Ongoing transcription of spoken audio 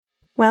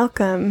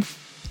Welcome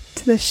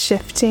to the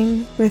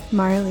Shifting with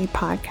Marley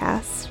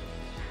podcast.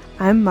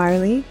 I'm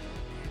Marley.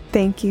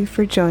 Thank you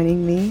for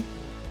joining me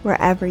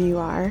wherever you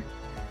are.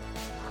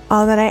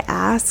 All that I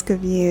ask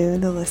of you,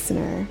 the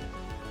listener,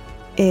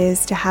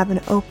 is to have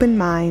an open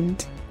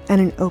mind and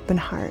an open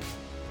heart.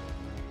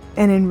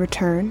 And in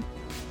return,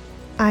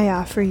 I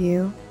offer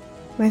you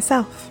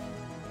myself.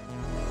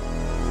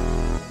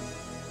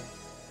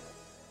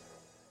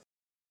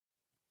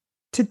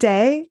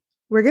 Today,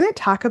 we're going to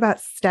talk about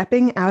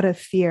stepping out of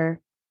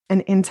fear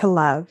and into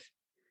love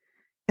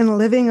and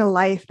living a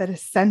life that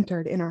is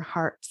centered in our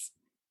hearts.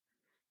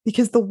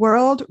 Because the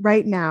world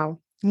right now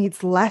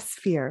needs less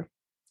fear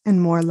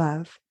and more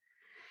love.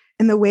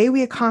 And the way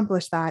we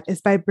accomplish that is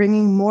by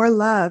bringing more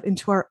love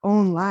into our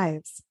own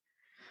lives.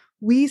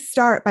 We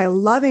start by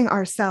loving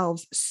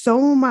ourselves so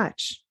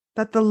much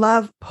that the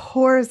love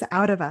pours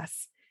out of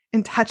us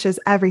and touches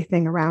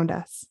everything around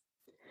us.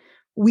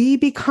 We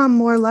become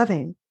more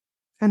loving.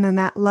 And then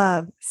that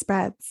love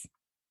spreads.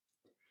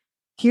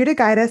 Here to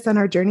guide us on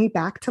our journey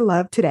back to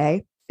love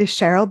today is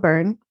Cheryl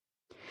Byrne.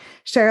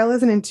 Cheryl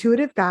is an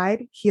intuitive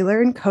guide,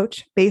 healer, and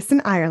coach based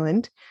in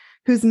Ireland,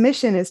 whose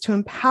mission is to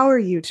empower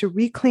you to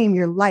reclaim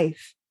your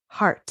life,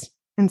 heart,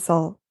 and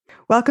soul.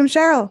 Welcome,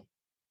 Cheryl.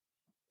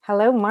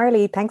 Hello,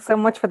 Marley. Thanks so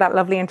much for that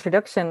lovely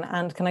introduction.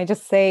 And can I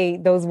just say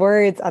those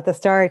words at the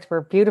start were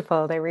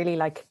beautiful. They really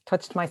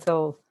touched my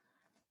soul.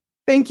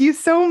 Thank you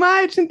so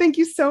much. And thank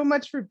you so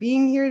much for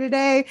being here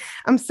today.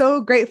 I'm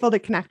so grateful to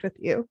connect with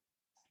you.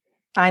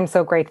 I'm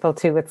so grateful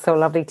too. It's so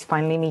lovely to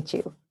finally meet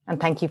you. And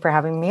thank you for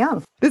having me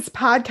on. This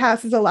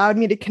podcast has allowed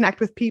me to connect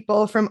with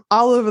people from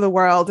all over the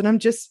world. And I'm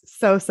just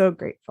so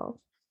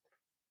grateful.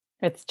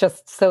 It's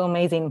just so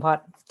amazing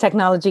what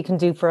technology can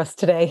do for us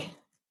today.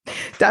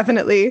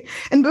 Definitely.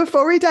 And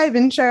before we dive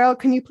in, Cheryl,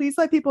 can you please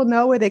let people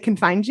know where they can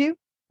find you?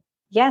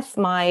 Yes,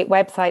 my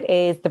website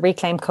is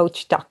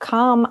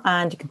thereclaimcoach.com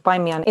and you can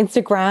find me on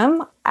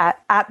Instagram at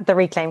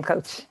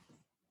thereclaimcoach.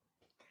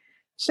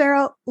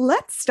 Cheryl,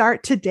 let's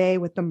start today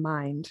with the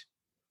mind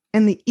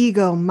and the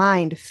ego,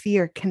 mind,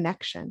 fear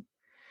connection.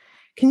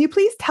 Can you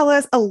please tell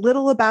us a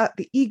little about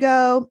the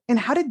ego and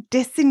how to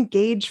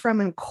disengage from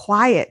and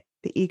quiet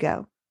the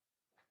ego?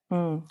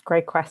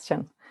 Great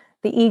question.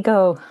 The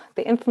ego,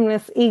 the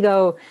infamous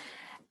ego.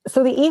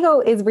 So the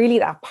ego is really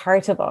that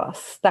part of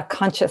us, that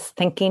conscious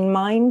thinking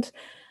mind,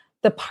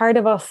 the part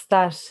of us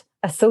that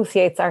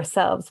associates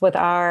ourselves with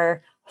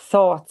our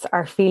thoughts,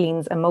 our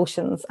feelings,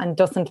 emotions, and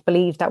doesn't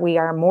believe that we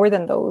are more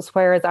than those,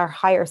 whereas our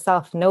higher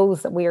self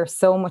knows that we are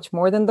so much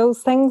more than those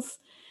things.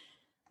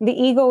 The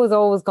ego is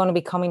always going to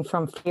be coming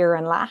from fear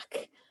and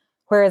lack,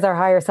 whereas our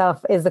higher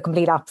self is the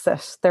complete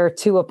opposite. There are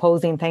two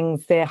opposing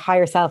things. The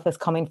higher self is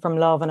coming from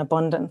love and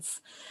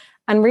abundance.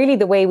 And really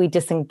the way we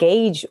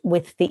disengage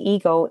with the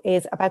ego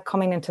is about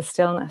coming into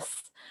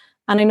stillness.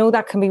 And I know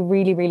that can be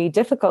really, really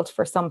difficult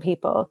for some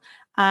people.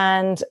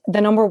 And the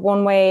number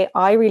one way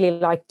I really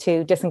like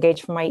to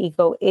disengage from my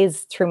ego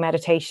is through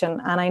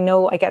meditation. And I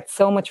know I get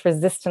so much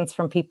resistance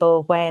from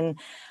people when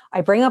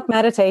I bring up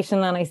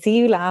meditation and I see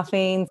you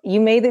laughing.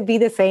 You may be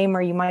the same,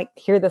 or you might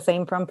hear the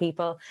same from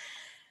people.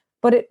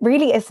 But it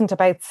really isn't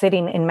about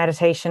sitting in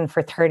meditation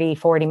for 30,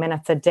 40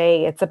 minutes a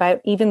day. It's about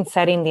even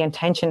setting the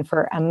intention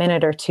for a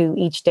minute or two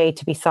each day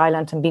to be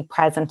silent and be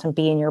present and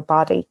be in your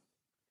body.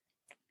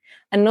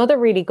 Another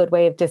really good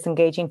way of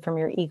disengaging from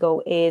your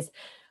ego is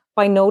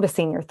by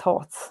noticing your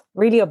thoughts,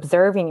 really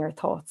observing your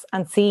thoughts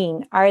and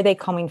seeing, are they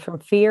coming from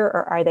fear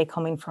or are they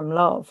coming from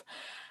love?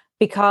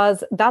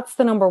 Because that's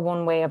the number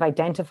one way of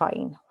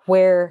identifying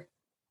where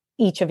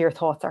each of your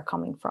thoughts are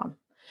coming from.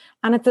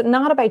 And it's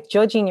not about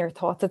judging your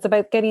thoughts. It's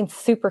about getting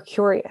super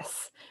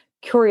curious.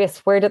 Curious,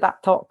 where did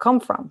that thought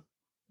come from?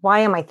 Why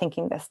am I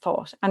thinking this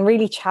thought? And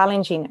really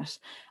challenging it,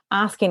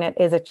 asking it,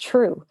 is it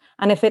true?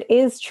 And if it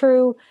is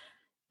true,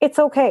 it's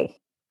okay.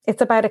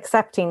 It's about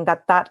accepting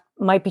that that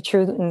might be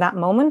true in that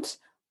moment,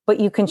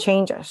 but you can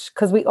change it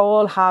because we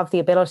all have the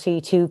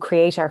ability to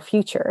create our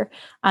future.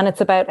 And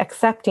it's about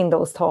accepting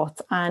those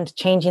thoughts and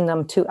changing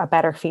them to a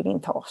better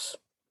feeling thought.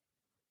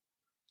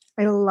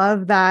 I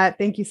love that.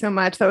 Thank you so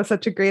much. That was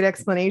such a great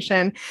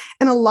explanation.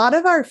 And a lot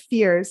of our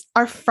fears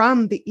are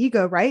from the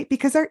ego, right?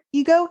 Because our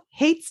ego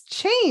hates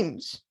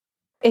change.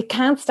 It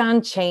can't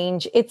stand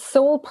change. Its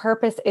sole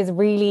purpose is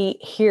really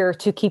here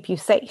to keep you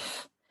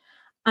safe.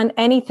 And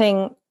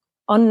anything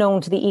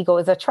unknown to the ego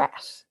is a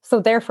threat. So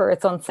therefore,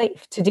 it's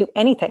unsafe to do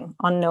anything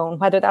unknown,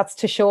 whether that's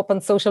to show up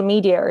on social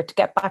media or to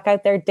get back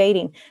out there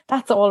dating.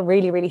 That's all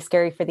really, really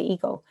scary for the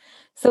ego.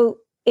 So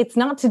it's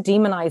not to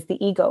demonize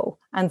the ego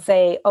and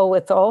say, oh,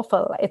 it's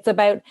awful. It's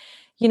about,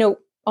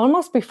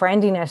 almost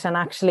befriending it and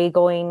actually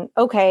going,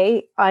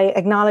 okay, I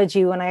acknowledge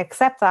you and I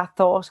accept that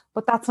thought,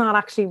 but that's not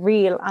actually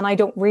real. And I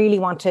don't really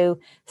want to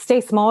stay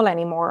small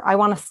anymore. I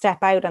want to step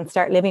out and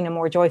start living a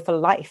more joyful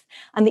life.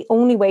 And the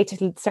only way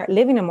to start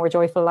living a more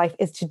joyful life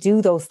is to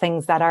do those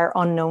things that are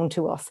unknown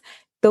to us.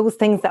 Those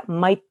things that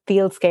might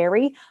feel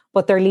scary,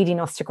 but they're leading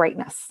us to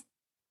greatness.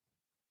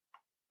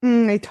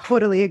 I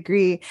totally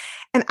agree.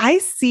 And I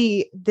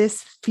see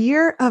this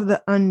fear of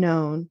the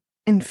unknown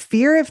and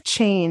fear of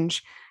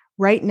change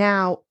right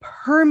now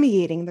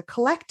permeating the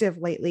collective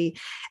lately.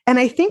 And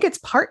I think it's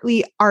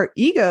partly our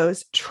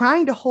egos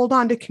trying to hold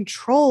on to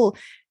control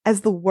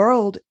as the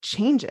world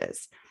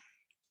changes.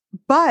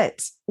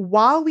 But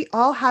while we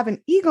all have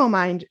an ego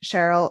mind,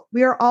 Cheryl,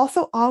 we are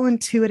also all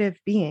intuitive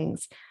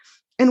beings.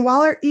 And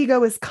while our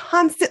ego is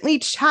constantly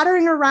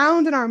chattering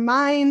around in our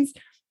minds,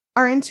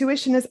 our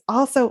intuition is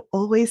also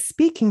always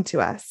speaking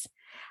to us.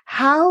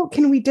 How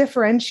can we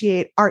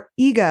differentiate our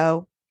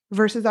ego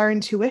versus our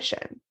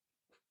intuition?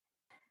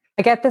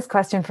 I get this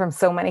question from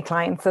so many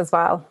clients as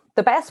well.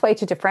 The best way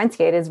to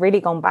differentiate is really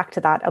going back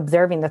to that,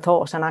 observing the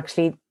thought and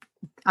actually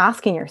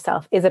asking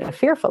yourself, is it a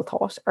fearful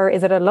thought or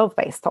is it a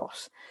love-based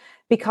thought?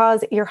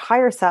 Because your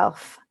higher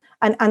self,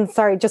 and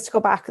sorry, just to go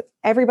back,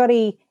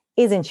 everybody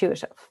is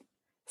intuitive.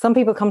 Some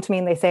people come to me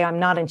and they say, I'm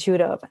not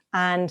intuitive.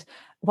 And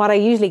what I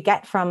usually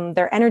get from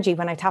their energy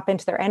when I tap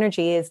into their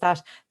energy is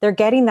that they're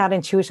getting that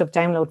intuitive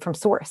download from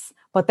source,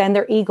 but then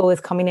their ego is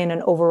coming in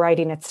and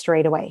overriding it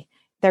straight away.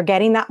 They're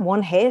getting that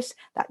one hit,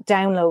 that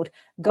download,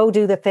 go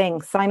do the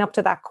thing, sign up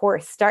to that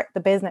course, start the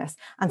business.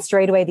 And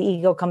straight away the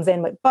ego comes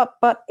in with,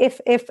 but, if,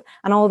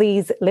 and all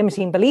these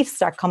limiting beliefs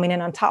start coming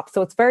in on top.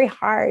 So it's very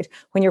hard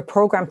when you're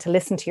programmed to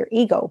listen to your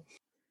ego.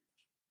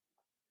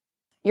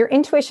 Your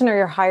intuition or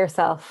your higher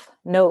self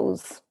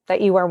knows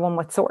that you are one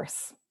with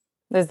source.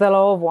 There's the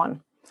law of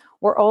one.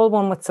 We're all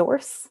one with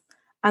source,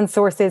 and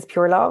source is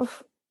pure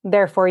love.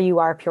 Therefore, you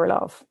are pure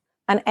love.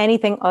 And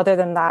anything other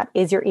than that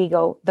is your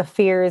ego, the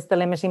fears, the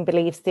limiting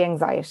beliefs, the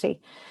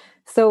anxiety.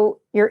 So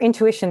your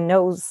intuition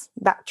knows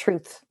that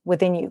truth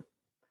within you.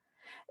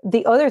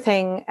 The other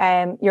thing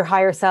your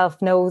higher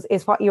self knows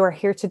is what you are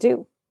here to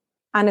do.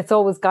 And it's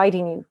always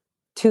guiding you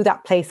to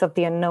that place of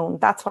the unknown.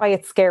 That's why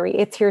it's scary.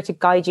 It's here to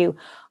guide you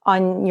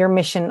on your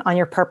mission, on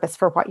your purpose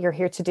for what you're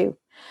here to do.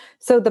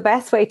 So the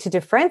best way to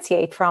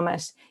differentiate from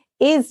it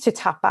is to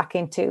tap back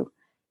into,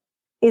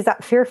 is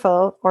that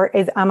fearful or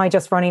am I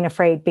just running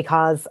afraid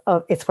because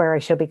of it's where I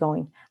should be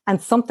going?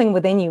 And something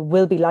within you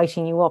will be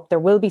lighting you up. There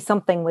will be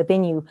something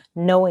within you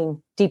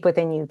knowing deep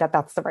within you that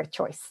that's the right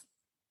choice.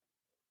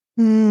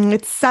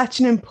 It's such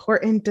an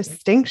important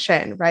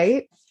distinction,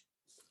 right?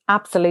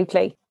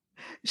 Absolutely.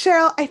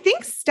 Cheryl, I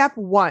think step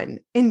one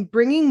in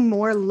bringing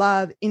more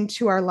love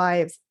into our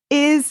lives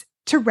is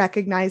to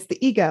recognize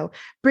the ego,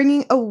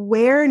 bringing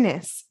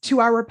awareness to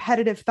our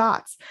repetitive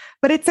thoughts.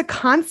 But it's a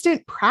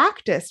constant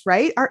practice,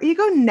 right? Our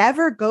ego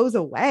never goes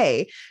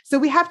away. So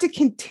we have to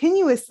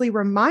continuously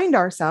remind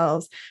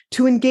ourselves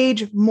to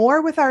engage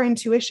more with our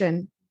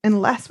intuition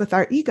and less with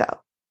our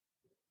ego.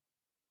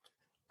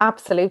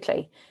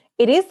 Absolutely.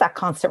 It is that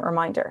constant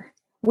reminder.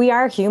 We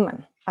are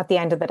human at the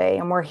end of the day,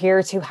 and we're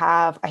here to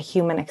have a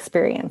human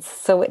experience.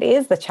 So it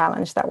is the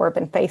challenge that we're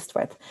being faced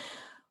with.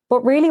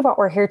 But really what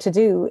we're here to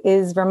do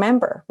is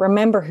remember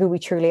who we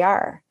truly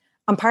are.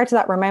 And part of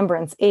that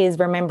remembrance is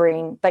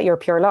remembering that you're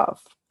pure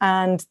love.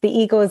 And the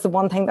ego is the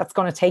one thing that's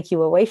going to take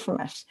you away from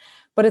it.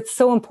 But it's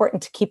so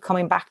important to keep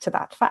coming back to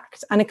that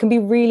fact. And it can be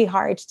really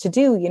hard to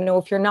do. You know,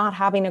 if you're not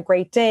having a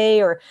great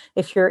day or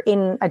if you're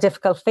in a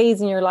difficult phase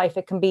in your life,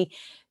 it can be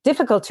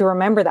difficult to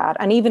remember that.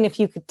 And even if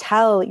you could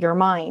tell your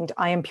mind,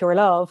 I am pure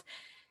love,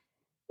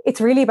 it's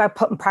really about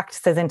putting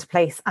practices into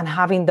place and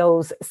having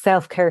those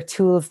self-care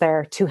tools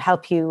there to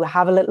help you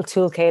have a little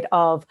toolkit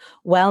of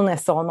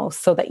wellness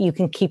almost so that you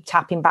can keep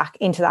tapping back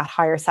into that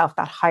higher self,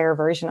 that higher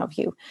version of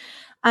you.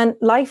 And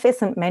life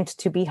isn't meant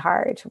to be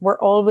hard. We're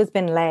always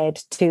been led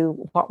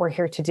to what we're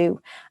here to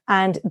do.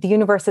 And the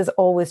universe is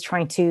always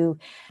trying to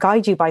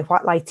guide you by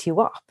what lights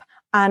you up.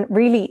 And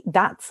really,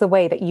 that's the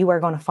way that you are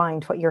going to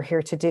find what you're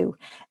here to do.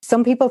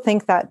 Some people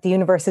think that the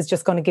universe is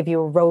just going to give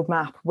you a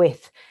roadmap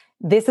with,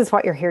 this is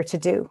what you're here to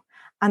do.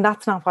 And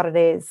that's not what it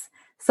is.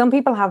 Some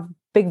people have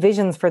big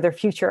visions for their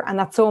future, and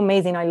that's so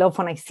amazing. I love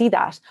when I see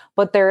that,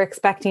 but they're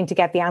expecting to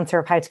get the answer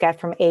of how to get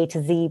from A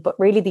to Z. But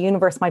really, the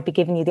universe might be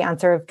giving you the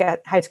answer of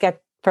how to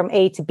get from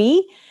A to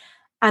B.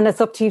 And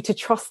it's up to you to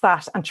trust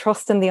that and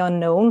trust in the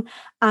unknown.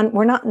 And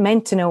we're not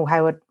meant to know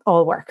how it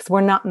all works.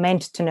 We're not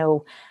meant to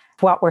know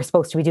what we're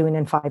supposed to be doing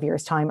in 5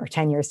 years' time or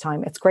 10 years'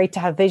 time. It's great to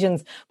have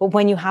visions, but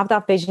when you have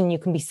that vision, you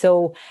can be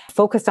so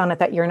focused on it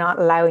that you're not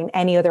allowing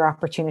any other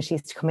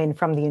opportunities to come in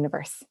from the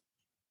universe.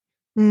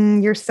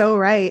 You're so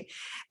right.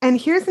 And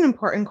here's an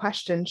important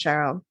question,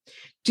 Cheryl.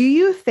 Do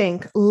you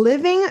think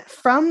living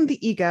from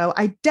the ego,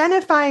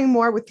 identifying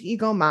more with the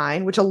ego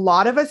mind, which a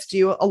lot of us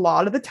do a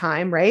lot of the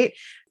time, right?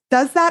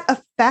 Does that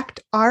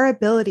affect our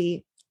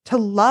ability to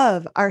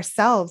love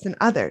ourselves and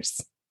others?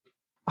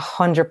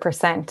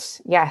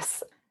 100%.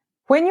 Yes.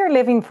 When you're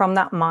living from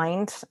that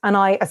mind, and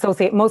I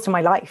associate most of my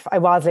life, I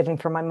was living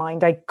from my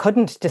mind. I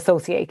couldn't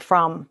dissociate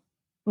from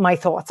my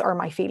thoughts or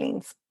my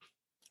feelings.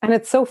 And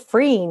it's so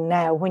freeing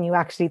now when you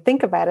actually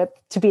think about it,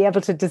 to be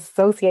able to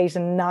dissociate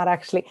and not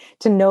actually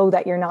to know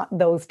that you're not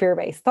those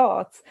fear-based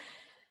thoughts.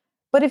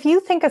 But if you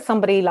think of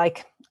somebody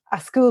like a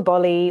school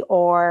bully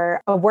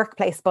or a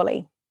workplace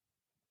bully,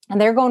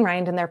 and they're going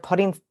around and they're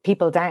putting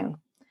people down.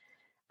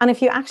 And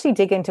if you actually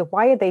dig into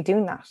why are they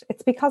doing that,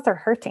 it's because they're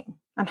hurting,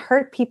 and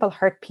hurt people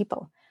hurt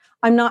people.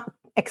 I'm not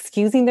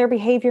excusing their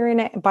behavior in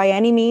it by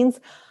any means.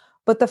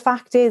 But the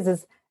fact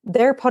is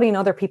they're putting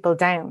other people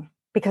down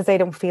because they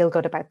don't feel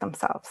good about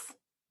themselves.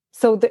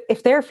 So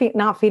if they're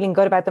not feeling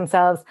good about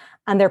themselves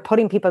and they're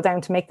putting people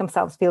down to make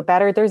themselves feel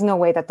better, there's no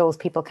way that those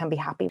people can be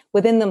happy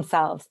within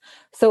themselves.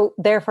 So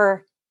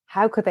therefore,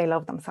 how could they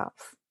love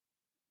themselves?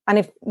 And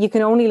if you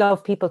can only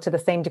love people to the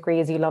same degree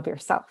as you love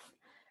yourself.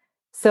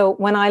 So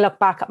when I look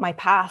back at my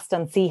past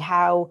and see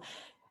how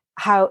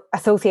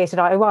associated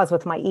I was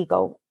with my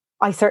ego,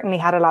 I certainly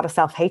had a lot of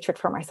self-hatred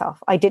for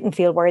myself. I didn't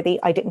feel worthy.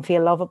 I didn't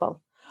feel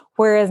lovable.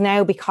 Whereas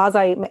now, because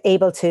I'm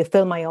able to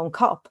fill my own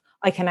cup,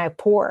 I can now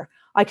pour.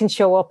 I can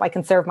show up. I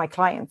can serve my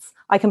clients.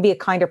 I can be a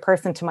kinder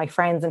person to my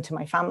friends and to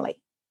my family.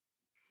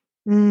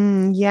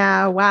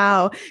 Yeah,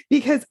 wow.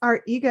 Because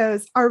our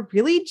egos are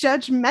really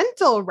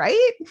judgmental,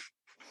 right?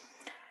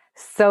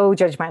 So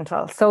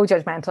judgmental, so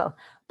judgmental.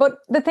 But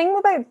the thing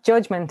about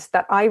judgment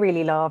that I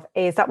really love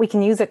is that we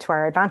can use it to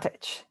our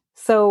advantage.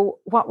 So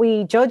what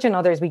we judge in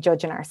others, we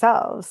judge in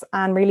ourselves.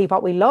 And really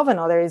what we love in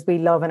others, we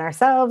love in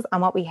ourselves.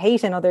 And what we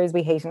hate in others,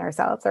 we hate in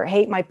ourselves. Or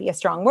hate might be a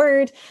strong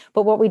word,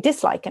 but what we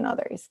dislike in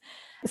others.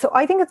 So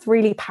I think it's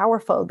really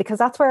powerful because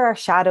that's where our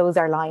shadows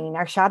are lying.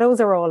 Our shadows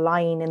are all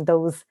lying in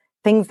those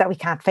things that we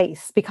can't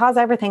face, because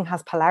everything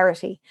has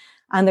polarity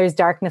and there's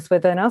darkness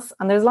within us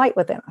and there's light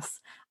within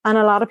us. And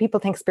a lot of people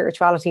think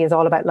spirituality is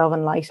all about love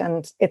and light,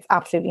 and it's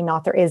absolutely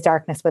not. There is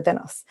darkness within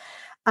us.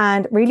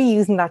 And really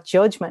using that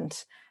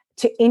judgment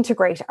to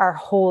integrate our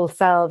whole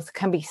selves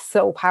can be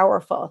so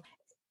powerful.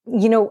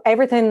 You know,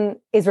 everything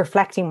is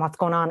reflecting what's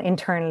going on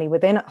internally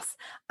within us.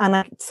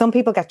 And some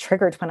people get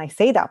triggered when I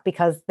say that,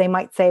 because they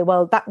might say,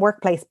 well, that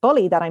workplace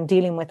bully that I'm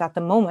dealing with at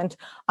the moment,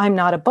 I'm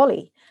not a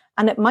bully.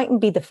 And it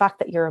mightn't be the fact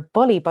that you're a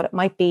bully, but it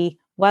might be,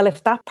 well,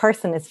 if that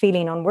person is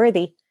feeling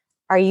unworthy,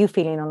 are you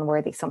feeling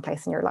unworthy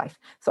someplace in your life?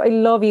 So I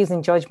love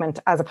using judgment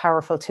as a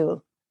powerful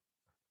tool.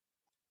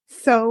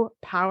 So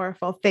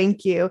powerful.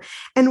 Thank you.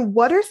 And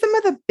what are some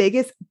of the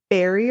biggest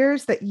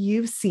barriers that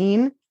you've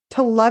seen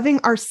to loving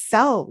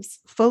ourselves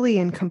fully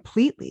and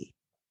completely?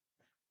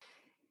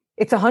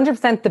 It's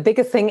 100% the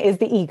biggest thing is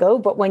the ego.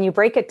 But when you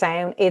break it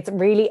down, it's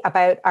really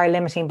about our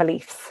limiting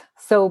beliefs.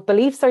 So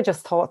beliefs are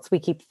just thoughts we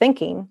keep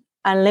thinking,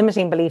 and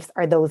limiting beliefs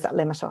are those that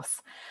limit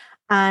us.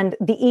 And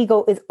the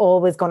ego is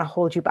always going to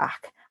hold you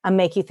back and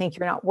make you think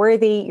you're not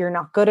worthy, you're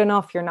not good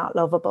enough, you're not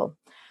lovable.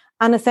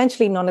 And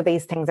essentially, none of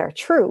these things are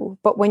true.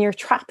 But when you're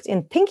trapped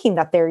in thinking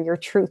that they're your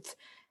truth,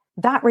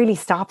 that really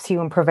stops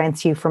you and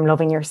prevents you from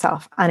loving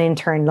yourself and in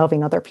turn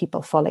loving other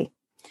people fully.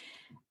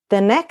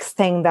 The next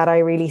thing that I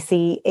really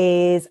see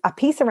is a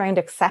piece around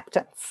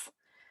acceptance.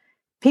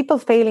 People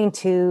failing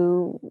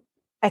to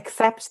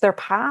accept their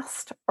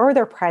past or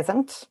their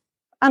present,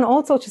 and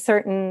also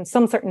to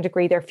some certain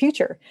degree their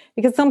future,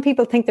 because some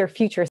people think their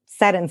future is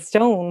set in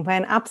stone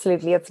when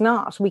absolutely it's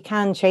not. We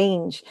can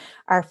change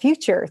our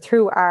future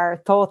through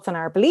our thoughts and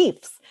our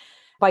beliefs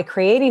by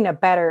creating a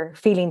better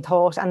feeling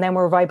thought, and then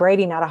we're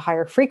vibrating at a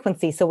higher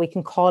frequency so we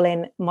can call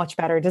in much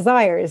better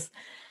desires,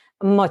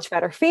 much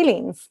better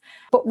feelings.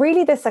 But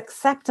really this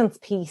acceptance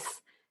piece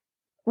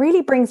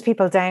really brings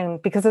people down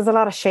because there's a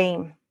lot of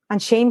shame,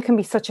 and shame can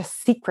be such a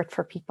secret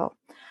for people.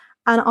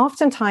 And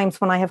oftentimes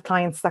when I have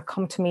clients that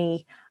come to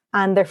me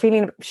and they're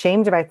feeling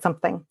shamed about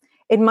something,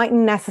 it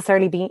mightn't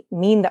necessarily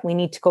mean that we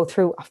need to go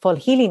through a full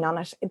healing on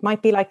it. It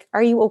might be like,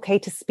 are you okay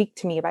to speak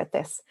to me about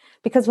this?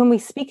 Because when we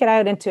speak it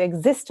out into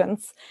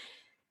existence,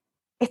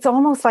 it's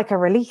almost like a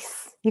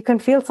release. You can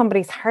feel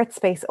somebody's heart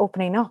space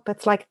opening up.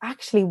 It's like,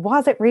 actually,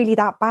 was it really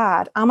that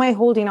bad? Am I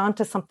holding on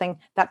to something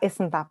that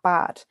isn't that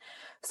bad?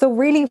 So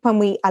really, when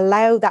we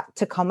allow that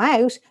to come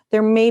out,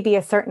 there may be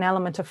a certain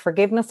element of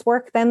forgiveness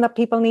work then that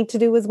people need to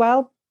do as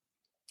well.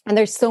 And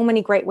there's so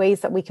many great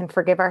ways that we can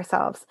forgive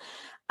ourselves.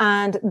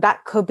 And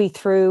that could be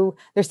through,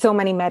 there's so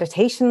many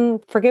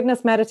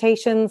forgiveness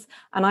meditations.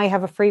 And I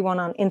have a free one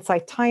on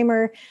Insight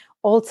Timer.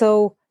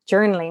 Also,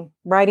 journaling,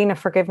 writing a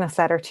forgiveness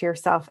letter to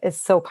yourself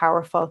is so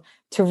powerful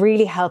to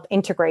really help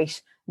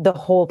integrate the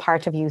whole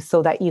part of you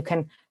so that you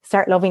can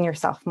start loving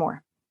yourself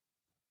more.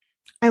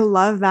 I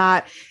love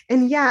that.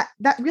 And yeah,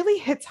 that really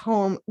hits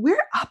home.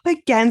 We're up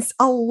against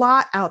a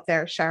lot out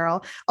there,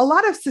 Cheryl, a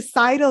lot of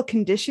societal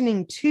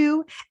conditioning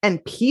too,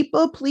 and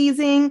people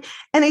pleasing.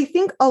 And I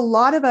think a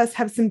lot of us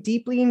have some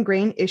deeply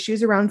ingrained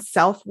issues around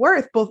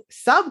self-worth, both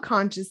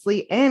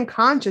subconsciously and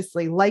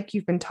consciously, like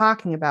you've been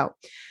talking about.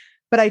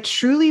 But I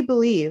truly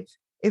believe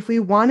if we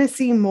want to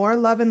see more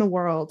love in the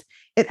world,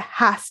 it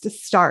has to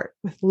start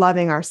with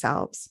loving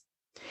ourselves.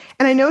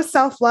 And I know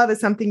self-love is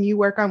something you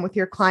work on with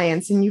your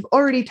clients, and you've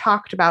already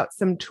talked about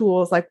some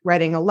tools like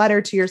writing a letter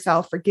to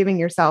yourself, forgiving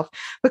yourself.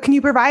 But can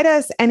you provide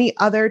us any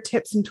other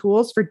tips and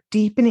tools for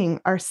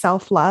deepening our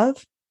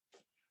self-love?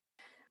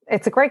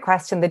 It's a great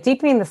question. The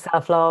deepening the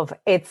self-love,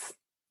 it's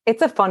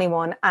a funny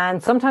one.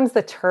 And sometimes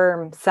the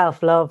term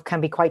self-love can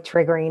be quite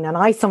triggering. And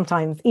I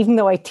sometimes, even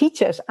though I teach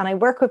it and I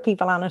work with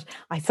people on it,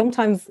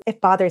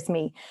 it bothers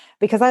me.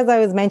 Because as I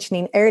was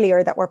mentioning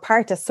earlier, that we're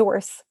part of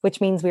source,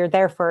 which means we're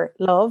there for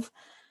love.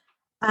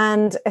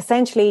 And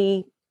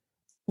essentially,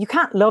 you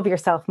can't love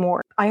yourself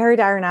more. I heard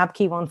Aaron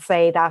Abke once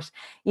say that,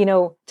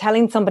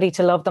 telling somebody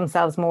to love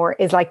themselves more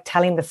is like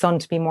telling the sun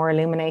to be more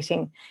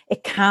illuminating.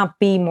 It can't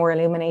be more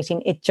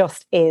illuminating. It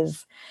just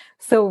is.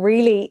 So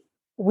really,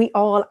 we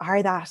all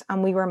are that,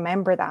 and we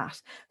remember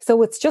that.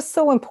 So it's just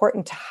so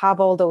important to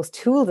have all those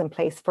tools in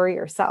place for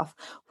yourself,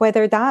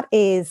 whether that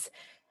is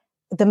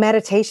the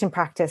meditation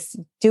practice,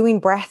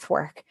 doing breath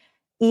work,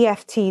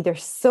 EFT.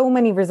 There's so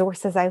many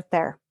resources out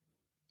there.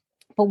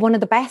 But one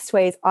of the best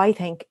ways, I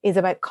think, is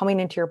about coming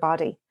into your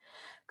body.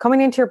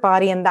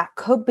 And that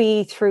could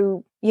be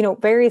through,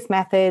 various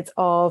methods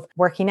of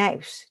working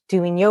out,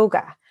 doing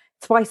yoga.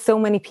 It's why so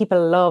many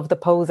people love the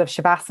pose of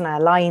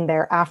Shavasana, lying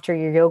there after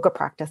your yoga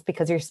practice,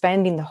 because you're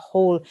spending the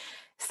whole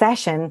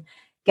session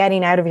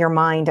getting out of your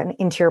mind and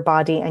into your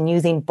body and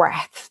using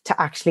breath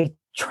to actually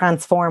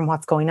transform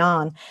what's going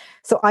on.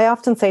 So I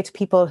often say to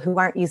people who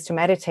aren't used to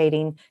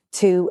meditating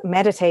to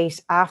meditate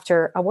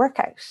after a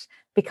workout,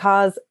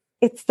 because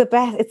it's the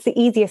best, it's the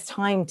easiest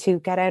time to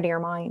get out of your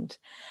mind.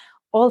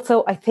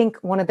 Also, I think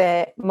one of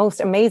the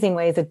most amazing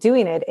ways of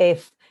doing it,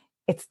 if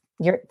it's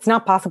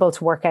not possible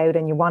to work out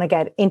and you want to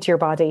get into your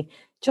body,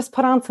 just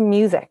put on some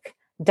music,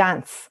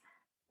 dance,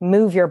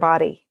 move your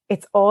body.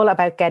 It's all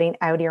about getting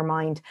out of your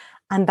mind.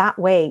 And that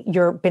way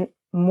you're been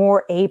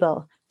more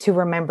able to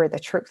remember the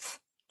truth.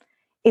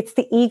 It's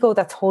the ego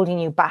that's holding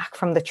you back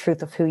from the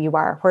truth of who you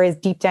are, whereas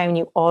deep down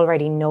you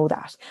already know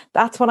that.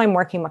 That's what I'm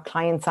working with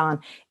clients on,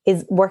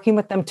 is working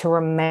with them to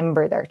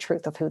remember their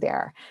truth of who they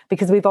are,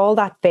 because we've all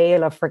that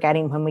veil of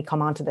forgetting when we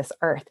come onto this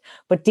earth.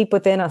 But deep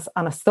within us,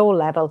 on a soul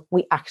level,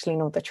 we actually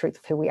know the truth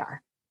of who we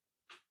are.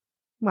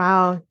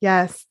 Wow.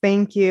 Yes.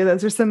 Thank you.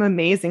 Those are some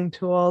amazing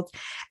tools.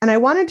 And I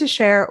wanted to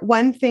share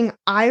one thing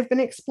I've been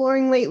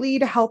exploring lately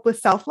to help with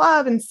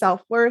self-love and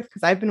self-worth,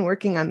 because I've been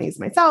working on these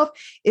myself,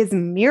 is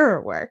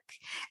mirror work.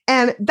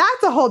 And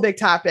that's a whole big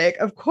topic,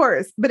 of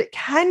course, but it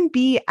can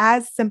be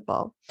as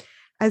simple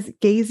as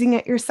gazing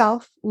at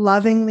yourself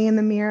lovingly in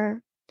the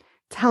mirror,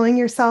 telling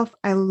yourself,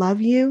 I love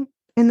you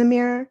in the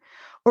mirror,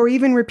 or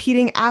even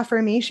repeating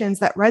affirmations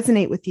that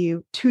resonate with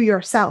you to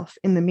yourself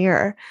in the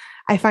mirror.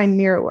 I find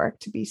mirror work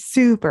to be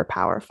super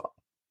powerful.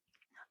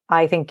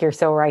 I think you're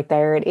so right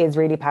there. It is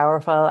really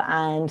powerful.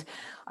 And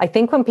I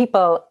think when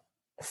people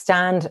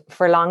stand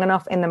for long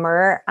enough in the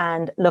mirror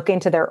and look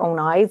into their own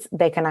eyes,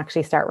 they can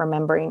actually start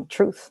remembering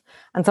truth.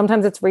 And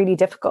sometimes it's really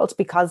difficult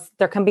because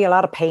there can be a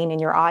lot of pain in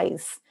your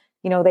eyes.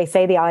 They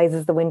say the eyes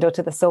is the window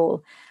to the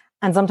soul.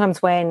 And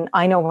sometimes when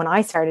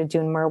I started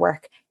doing mirror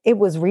work, it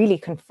was really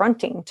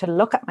confronting to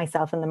look at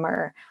myself in the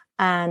mirror.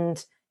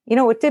 And,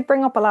 it did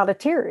bring up a lot of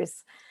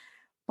tears.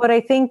 But I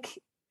think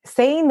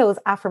saying those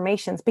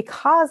affirmations,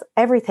 because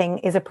everything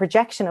is a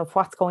projection of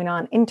what's going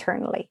on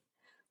internally,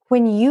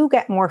 when you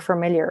get more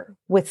familiar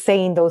with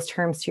saying those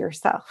terms to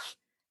yourself,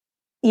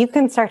 you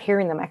can start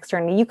hearing them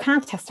externally. You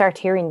can't start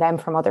hearing them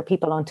from other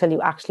people until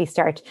you actually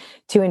start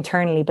to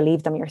internally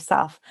believe them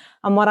yourself.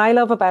 And what I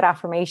love about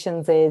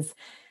affirmations is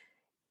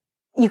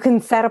you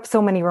can set up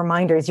so many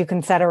reminders. You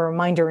can set a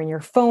reminder in your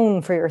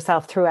phone for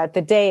yourself throughout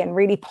the day and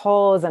really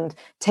pause and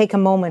take a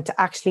moment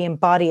to actually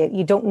embody it.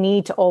 You don't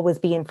need to always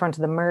be in front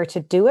of the mirror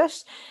to do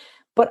it.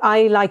 But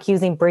I like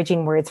using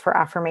bridging words for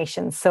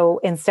affirmations. So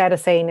instead of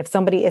saying, if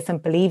somebody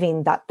isn't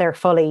believing that they're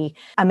fully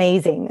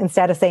amazing,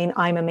 instead of saying,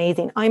 I'm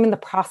amazing, I'm in the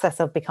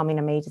process of becoming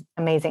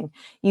amazing,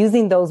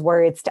 using those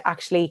words to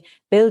actually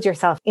build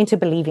yourself into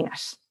believing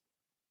it.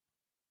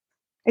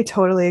 I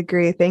totally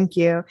agree. Thank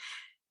you.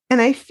 And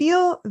I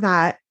feel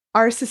that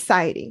our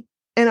society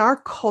and our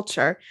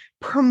culture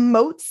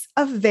promotes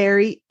a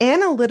very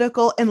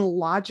analytical and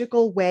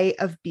logical way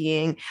of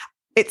being.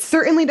 It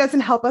certainly doesn't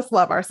help us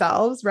love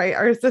ourselves, right?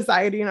 Our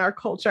society and our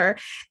culture,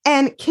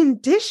 and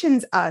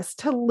conditions us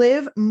to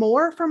live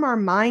more from our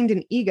mind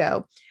and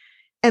ego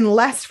and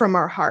less from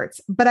our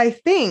hearts. But I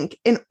think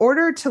in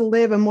order to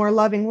live a more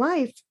loving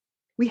life,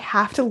 we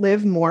have to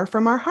live more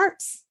from our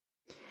hearts.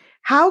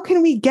 How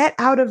can we get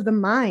out of the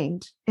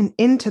mind and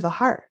into the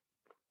heart?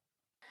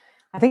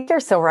 I think you're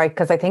so right,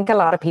 because I think a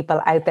lot of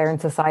people out there in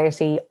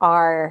society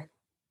are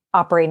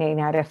operating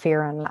out of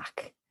fear and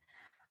lack.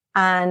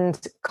 And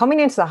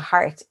coming into the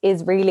heart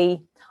is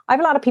really, I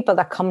have a lot of people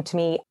that come to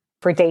me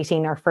for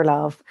dating or for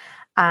love,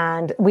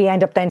 and we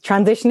end up then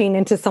transitioning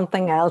into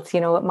something else.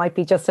 It might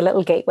be just a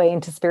little gateway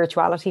into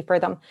spirituality for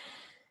them.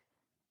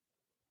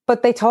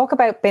 But they talk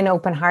about being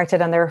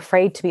open-hearted, and they're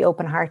afraid to be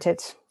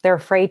open-hearted. They're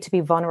afraid to be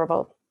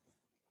vulnerable.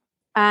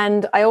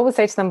 And I always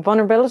say to them,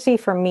 vulnerability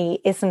for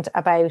me isn't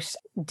about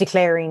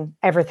declaring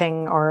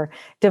everything or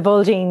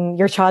divulging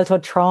your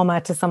childhood trauma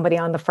to somebody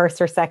on the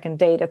first or second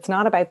date. It's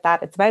not about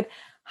that. It's about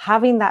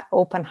having that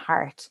open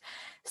heart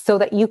so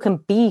that you can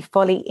be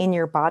fully in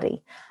your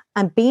body.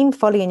 And being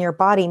fully in your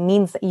body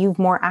means that you've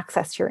more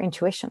access to your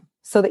intuition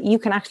so that you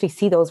can actually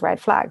see those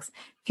red flags.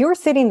 If you're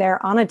sitting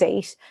there on a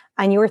date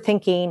and you're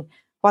thinking,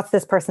 what's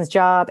this person's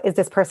job? Is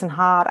this person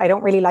hot? I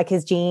don't really like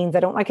his jeans. I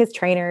don't like his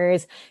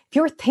trainers. If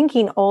you're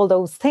thinking all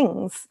those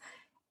things,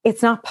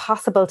 it's not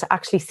possible to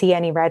actually see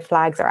any red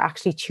flags or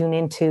actually tune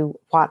into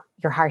what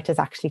your heart is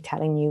actually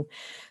telling you.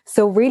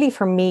 So really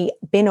for me,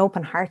 being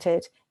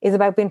open-hearted is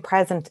about being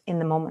present in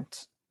the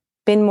moment,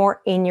 being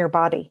more in your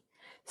body.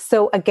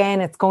 So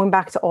again, it's going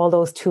back to all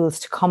those tools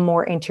to come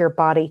more into your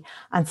body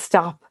and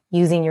stop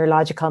using your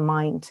logical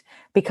mind.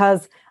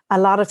 Because a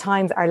lot of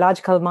times our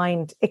logical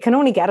mind, it can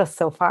only get us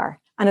so far.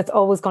 And it's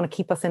always going to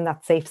keep us in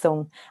that safe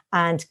zone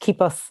and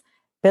keep us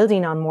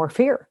building on more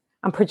fear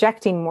and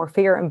projecting more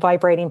fear and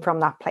vibrating from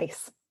that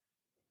place.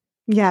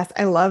 Yes,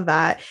 I love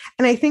that.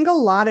 And I think a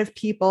lot of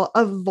people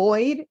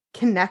avoid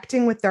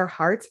connecting with their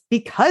hearts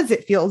because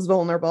it feels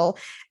vulnerable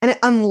and it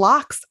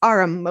unlocks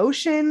our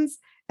emotions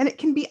and it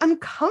can be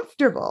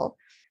uncomfortable.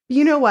 But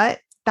you know what?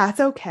 That's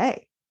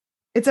okay.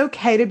 It's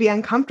okay to be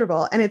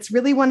uncomfortable. And it's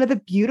really one of the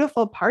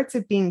beautiful parts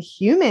of being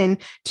human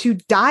to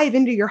dive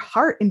into your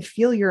heart and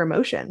feel your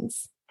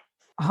emotions.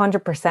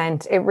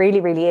 100%. It really,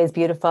 really is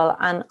beautiful.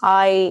 And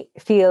I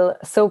feel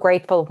so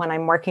grateful when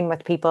I'm working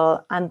with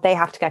people and they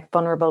have to get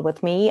vulnerable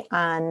with me.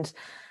 And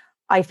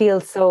I feel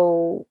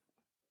so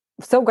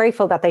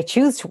grateful that they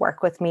choose to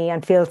work with me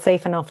and feel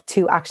safe enough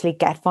to actually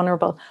get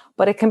vulnerable.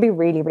 But it can be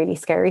really, really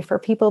scary for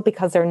people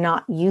because they're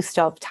not used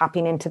to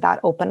tapping into that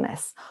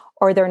openness,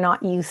 or they're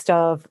not used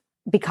to,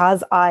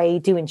 because I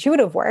do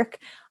intuitive work,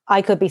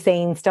 I could be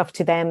saying stuff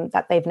to them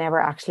that they've never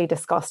actually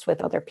discussed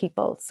with other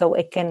people. So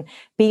it can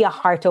be a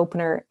heart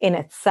opener in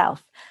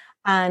itself.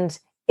 And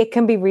it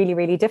can be really,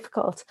 really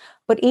difficult.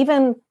 But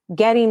even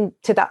getting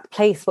to that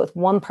place with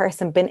one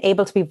person, being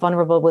able to be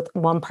vulnerable with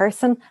one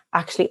person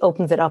actually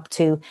opens it up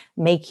to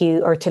make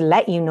you, or to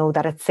let you know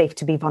that it's safe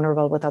to be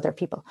vulnerable with other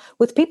people.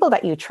 With people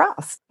that you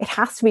trust, it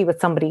has to be with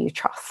somebody you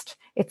trust.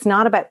 It's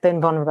not about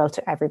being vulnerable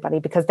to everybody,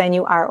 because then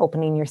you are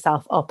opening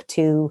yourself up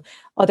to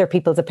other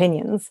people's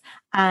opinions.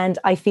 And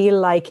I feel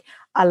like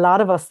a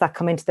lot of us that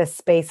come into this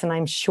space, and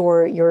I'm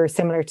sure you're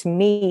similar to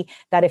me,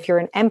 that if you're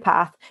an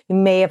empath, you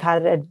may have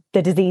had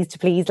the disease to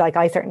please, like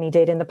I certainly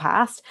did in the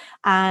past.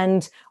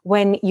 And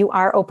when you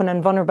are open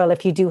and vulnerable,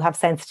 if you do have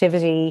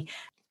sensitivity,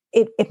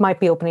 it might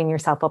be opening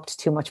yourself up to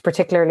too much,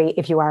 particularly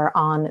if you are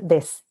on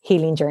this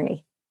healing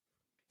journey.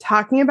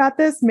 Talking about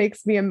this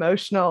makes me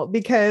emotional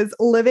because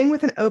living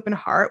with an open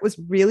heart was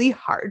really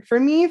hard for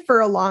me for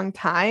a long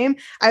time.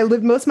 I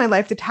lived most of my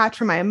life detached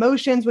from my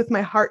emotions with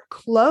my heart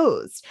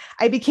closed.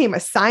 I became a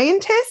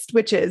scientist,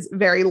 which is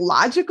very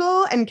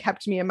logical and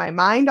kept me in my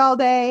mind all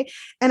day.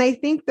 And I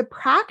think the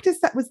practice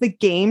that was the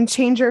game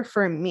changer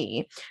for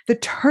me, the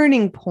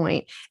turning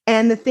point,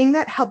 and the thing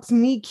that helps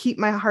me keep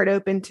my heart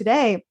open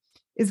today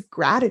is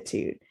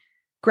gratitude.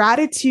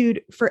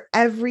 Gratitude for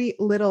every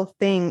little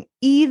thing,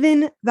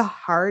 even the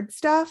hard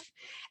stuff.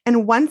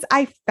 And once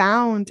I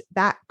found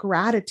that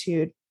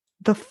gratitude,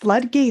 the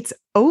floodgates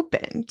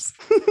opened.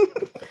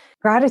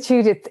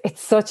 Gratitude,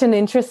 it's such an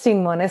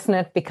interesting one, isn't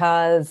it?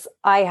 Because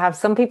I have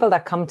some people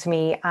that come to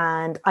me,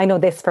 and I know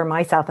this for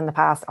myself in the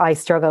past. I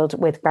struggled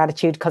with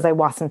gratitude because I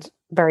wasn't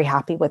very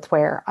happy with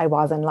where I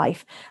was in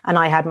life. And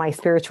I had my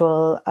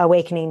spiritual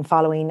awakening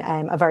following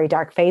a very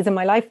dark phase in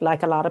my life,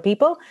 like a lot of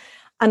people.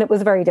 And it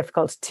was very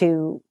difficult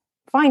to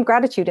find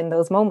gratitude in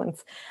those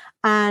moments.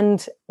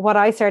 And what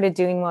I started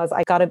doing was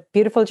I got a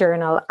beautiful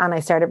journal and I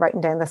started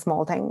writing down the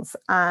small things.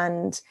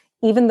 And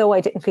even though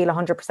I didn't feel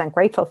 100%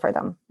 grateful for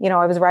them, you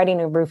know, I was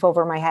writing a roof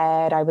over my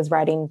head, I was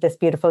writing this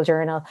beautiful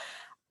journal,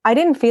 I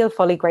didn't feel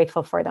fully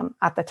grateful for them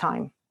at the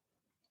time.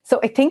 So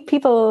I think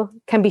people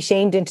can be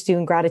shamed into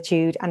doing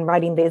gratitude and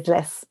writing these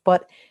lists,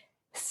 but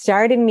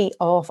starting me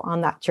off on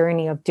that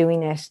journey of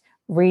doing it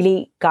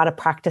really got a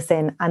practice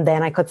in, and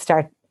then I could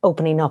start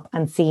opening up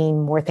and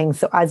seeing more things.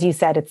 So as you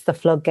said, it's the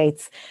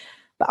floodgates.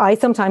 But I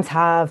sometimes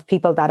have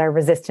people that are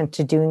resistant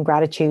to doing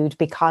gratitude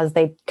because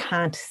they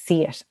can't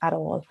see it at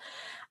all.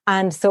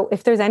 And so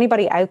if there's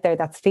anybody out there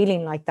that's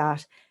feeling like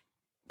that,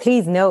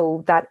 please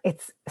know that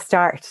it's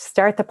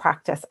start the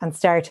practice and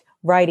start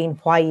writing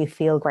why you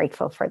feel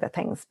grateful for the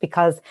things,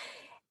 because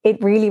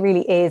it really,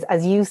 really is,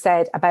 as you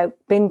said, about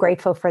being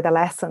grateful for the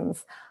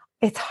lessons.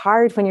 It's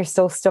hard when you're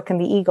so stuck in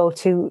the ego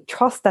to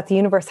trust that the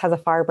universe has a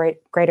far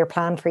greater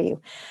plan for you.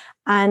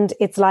 And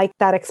it's like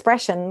that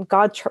expression,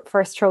 God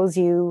first chose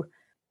you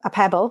a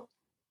pebble,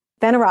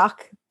 then a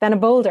rock, then a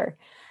boulder.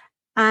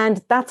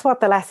 And that's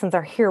what the lessons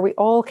are here. We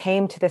all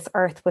came to this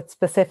earth with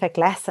specific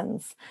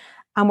lessons,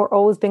 and we're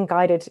always being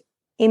guided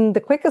in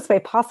the quickest way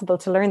possible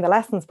to learn the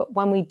lessons. But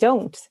when we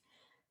don't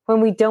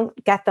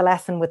get the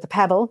lesson with the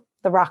pebble,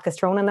 the rock is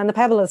thrown and then the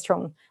pebble is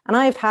thrown. And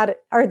I've had,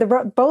 or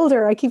the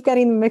boulder, I keep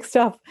getting them mixed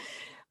up.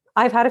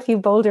 I've had a few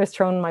boulders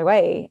thrown my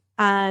way.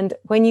 And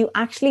when you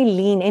actually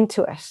lean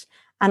into it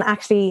and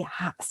actually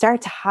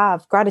start to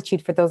have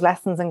gratitude for those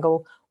lessons and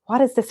go,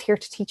 what is this here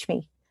to teach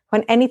me?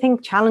 When anything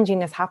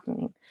challenging is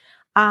happening,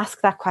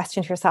 ask that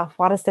question to yourself.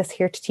 What is this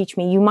here to teach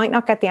me? You might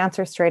not get the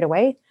answer straight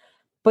away,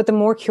 but the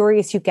more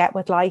curious you get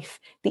with life,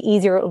 the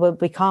easier it will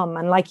become.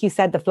 And like you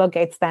said, the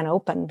floodgates then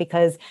open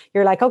because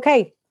you're like,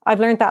 okay, I've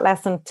learned that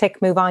lesson,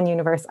 tick, move on,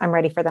 universe, I'm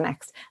ready for the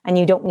next. And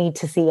you don't need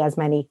to see as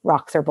many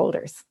rocks or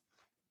boulders.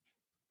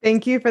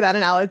 Thank you for that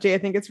analogy. I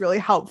think it's really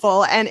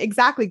helpful. And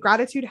exactly,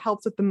 gratitude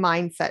helps with the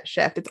mindset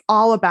shift. It's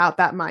all about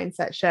that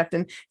mindset shift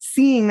and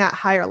seeing that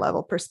higher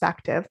level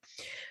perspective.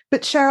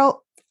 But Cheryl,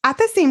 at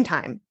the same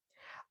time,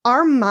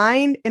 our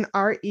mind and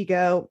our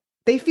ego,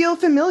 they feel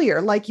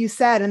familiar, like you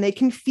said, and they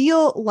can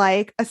feel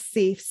like a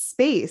safe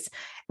space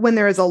when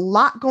there is a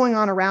lot going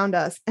on around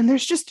us. And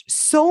there's just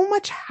so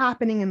much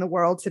happening in the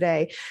world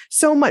today,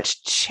 so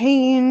much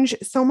change,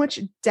 so much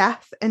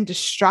death and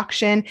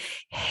destruction.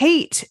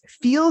 Hate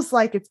feels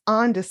like it's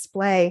on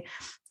display,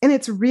 and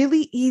it's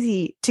really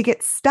easy to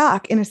get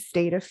stuck in a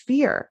state of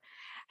fear.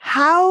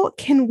 How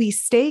can we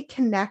stay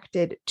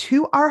connected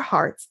to our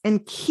hearts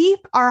and keep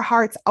our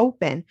hearts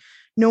open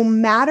no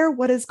matter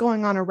what is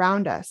going on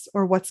around us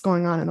or what's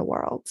going on in the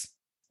world?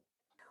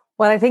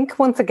 Well, I think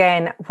once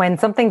again, when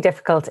something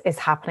difficult is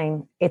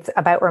happening, it's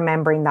about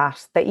remembering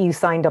that you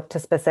signed up to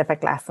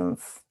specific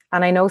lessons.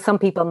 And I know some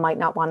people might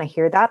not want to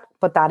hear that,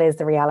 but that is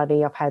the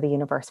reality of how the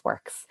universe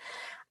works.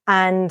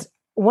 And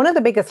one of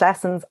the biggest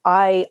lessons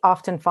I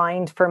often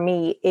find for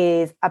me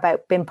is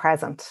about being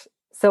present.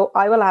 So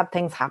I will have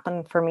things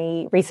happen for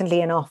me.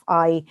 Recently enough,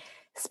 I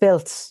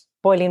spilt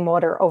boiling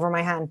water over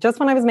my hand just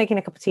when I was making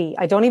a cup of tea.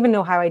 I don't even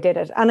know how I did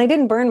it. And I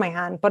didn't burn my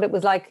hand, but it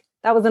was like,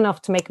 that was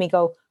enough to make me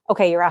go,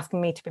 okay, you're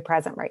asking me to be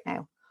present right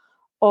now.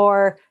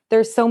 Or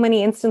there's so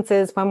many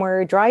instances when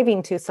we're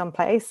driving to some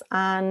place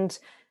and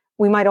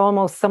we might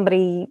almost,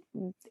 somebody,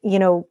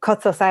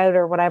 cuts us out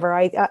or whatever.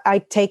 I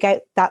take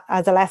out that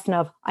as a lesson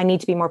of, I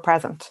need to be more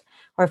present.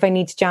 Or if I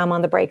need to jam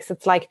on the brakes,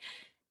 it's like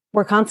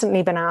we're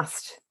constantly being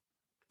asked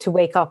to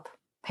wake up,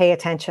 pay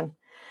attention.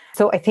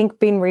 So I think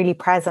being really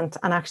present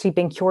and actually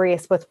being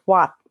curious with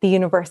what the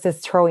universe is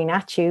throwing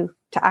at you,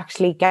 to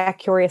actually get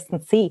curious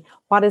and see,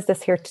 what is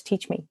this here to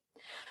teach me?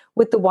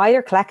 With the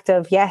wider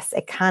collective, yes,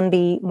 it can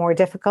be more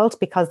difficult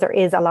because there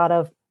is a lot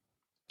of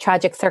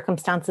tragic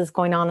circumstances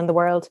going on in the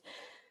world.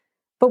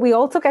 But we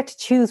also get to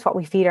choose what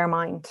we feed our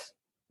mind.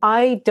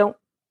 I don't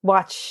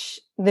watch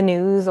the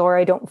news or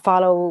I don't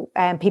follow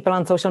people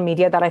on social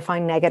media that I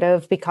find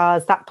negative,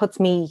 because that puts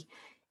me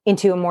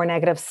into a more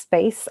negative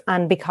space.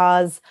 And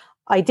because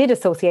I did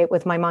associate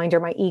with my mind or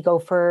my ego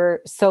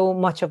for so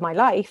much of my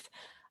life,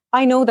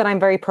 I know that I'm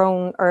very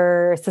prone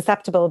or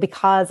susceptible,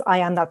 because I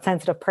am that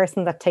sensitive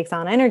person that takes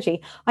on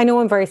energy. I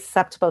know I'm very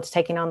susceptible to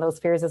taking on those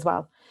fears as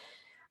well.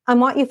 And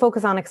what you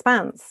focus on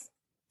expands.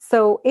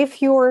 So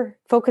if you're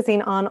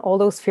focusing on all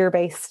those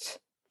fear-based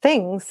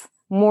things,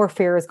 more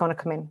fear is going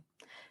to come in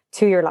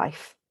to your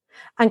life.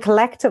 And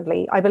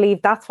collectively, I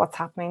believe that's what's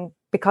happening,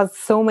 because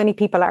so many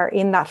people are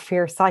in that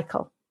fear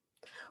cycle.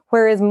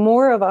 Whereas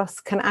more of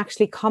us can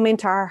actually come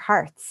into our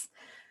hearts,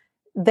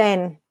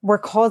 then we're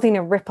causing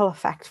a ripple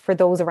effect for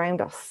those around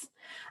us.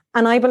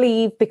 And I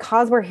believe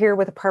because we're here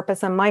with a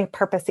purpose, and my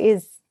purpose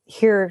is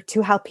here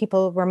to help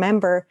people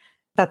remember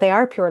that they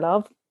are pure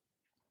love.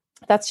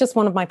 That's just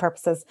one of my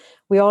purposes.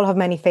 We all have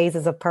many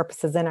phases of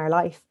purposes in our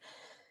life.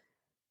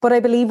 But I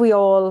believe we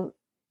all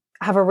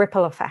have a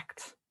ripple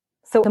effect.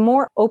 So the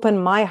more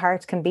open my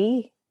heart can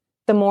be,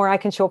 the more I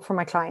can show up for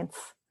my clients,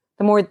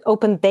 the more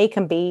open they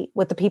can be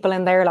with the people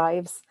in their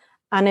lives.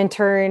 And in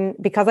turn,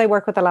 because I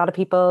work with a lot of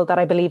people that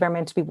I believe are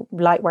meant to be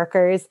light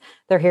workers,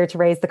 they're here to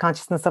raise the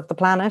consciousness of the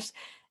planet,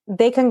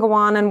 they can go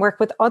on and work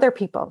with other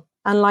people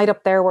and light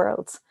up their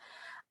worlds.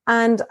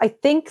 And I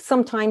think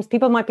sometimes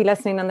people might be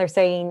listening and they're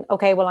saying,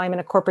 okay, well, I'm in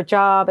a corporate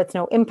job, it's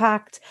no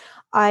impact.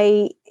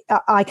 I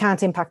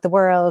can't impact the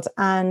world.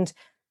 And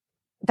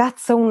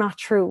that's so not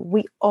true.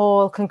 We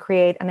all can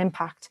create an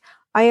impact.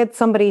 I had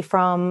somebody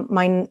from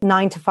my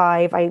 9 to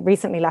 5. I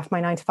recently left my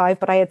 9 to 5,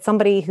 but I had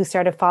somebody who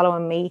started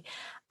following me,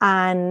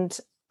 and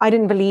I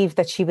didn't believe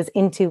that she was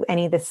into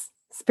any of this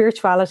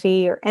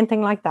spirituality or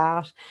anything like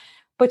that.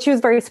 But she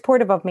was very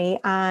supportive of me.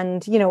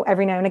 And,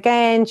 every now and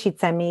again, she'd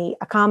send me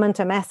a comment,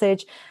 a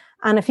message.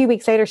 And a few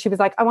weeks later, she was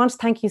like, I want to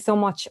thank you so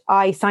much.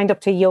 I signed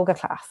up to a yoga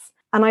class.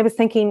 And I was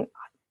thinking,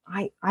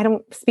 I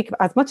don't speak,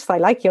 as much as I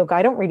like yoga,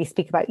 I don't really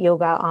speak about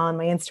yoga on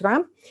my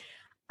Instagram.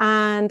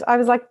 And I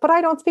was like, but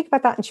I don't speak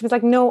about that. And she was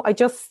like, no, I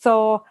just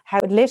saw how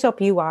lit up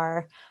you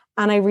are.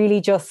 And I really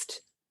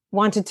just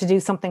wanted to do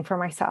something for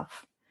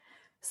myself.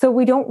 So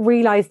we don't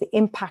realize the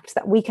impact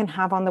that we can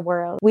have on the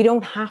world. We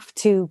don't have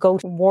to go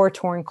to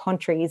war-torn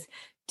countries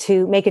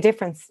to make a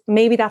difference.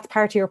 Maybe that's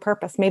part of your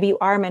purpose. Maybe you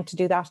are meant to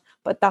do that,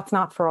 but that's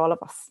not for all of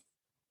us.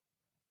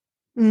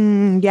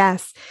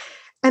 Yes.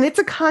 And it's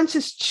a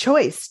conscious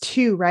choice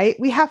too, right?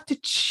 We have to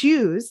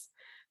choose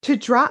to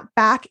drop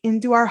back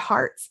into our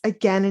hearts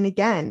again and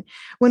again.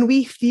 When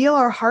we feel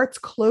our hearts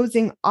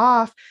closing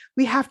off,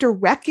 we have to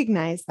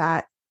recognize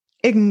that,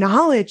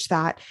 acknowledge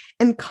that,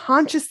 and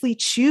consciously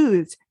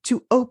choose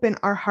to open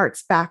our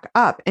hearts back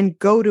up and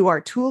go to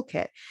our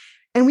toolkit.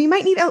 And we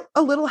might need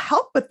a little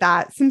help with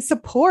that, some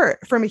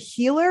support from a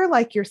healer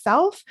like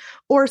yourself,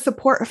 or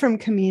support from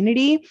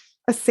community,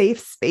 a safe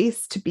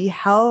space to be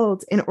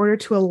held in order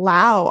to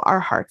allow our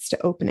hearts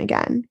to open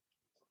again.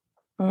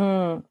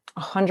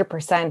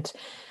 100%.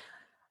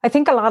 I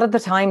think a lot of the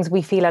times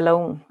we feel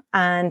alone.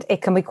 And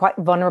it can be quite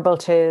vulnerable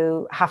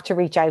to have to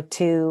reach out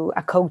to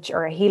a coach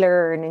or a healer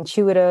or an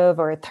intuitive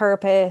or a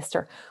therapist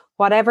or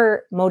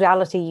whatever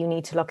modality you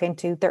need to look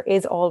into. There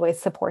is always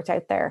support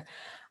out there.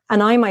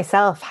 And I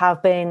myself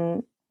have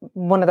been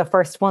one of the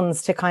first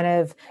ones to kind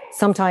of,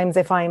 sometimes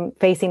if I'm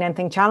facing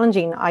anything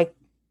challenging, I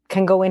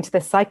can go into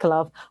this cycle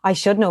of, I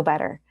should know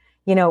better.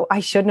 I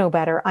should know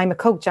better. I'm a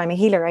coach, I'm a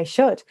healer, I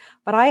should.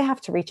 But I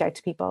have to reach out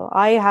to people.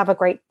 I have a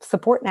great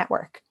support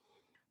network.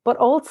 But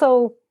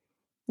also,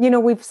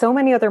 we've so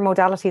many other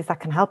modalities that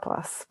can help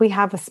us. We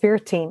have a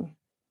spirit team.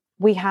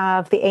 We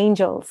have the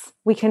angels.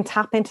 We can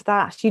tap into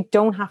that. You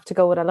don't have to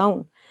go it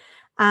alone.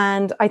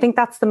 And I think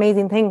that's the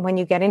amazing thing when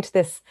you get into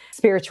this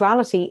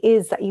spirituality,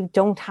 is that you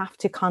don't have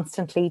to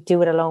constantly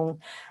do it alone.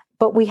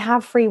 But we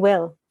have free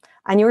will,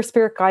 and your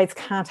spirit guides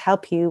can't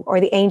help you,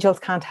 or the angels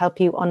can't help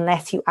you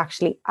unless you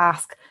actually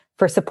ask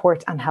for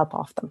support and help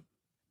off them.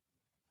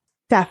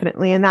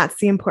 Definitely. And that's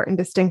the important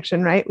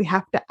distinction, right? We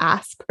have to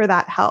ask for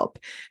that help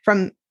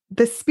from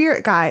the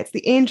spirit guides,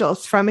 the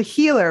angels, from a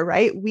healer,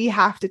 right? We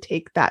have to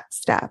take that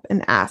step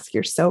and ask.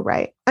 You're so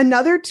right.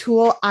 Another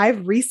tool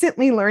I've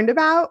recently learned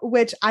about,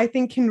 which I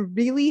think can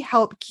really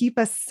help keep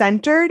us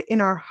centered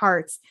in our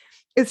hearts,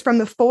 is from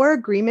The 4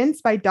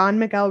 Agreements by Don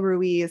Miguel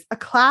Ruiz, a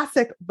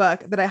classic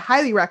book that I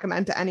highly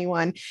recommend to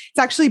anyone. It's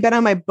actually been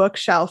on my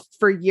bookshelf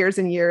for years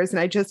and years,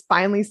 and I just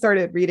finally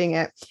started reading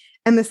it.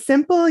 And the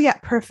simple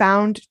yet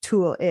profound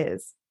tool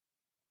is,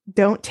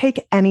 don't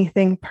take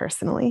anything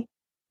personally.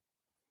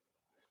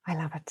 I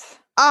love it.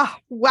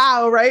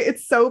 Wow, right?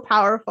 It's so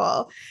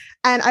powerful.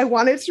 And I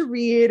wanted to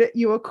read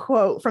you a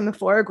quote from The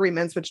 4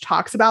 Agreements, which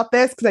talks about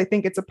this, because I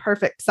think it's a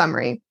perfect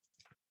summary.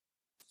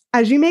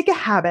 As you make a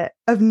habit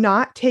of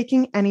not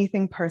taking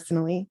anything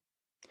personally,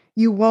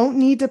 you won't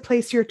need to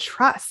place your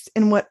trust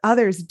in what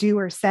others do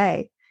or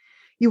say.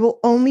 You will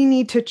only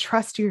need to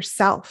trust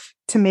yourself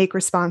to make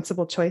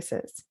responsible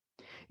choices.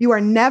 You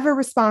are never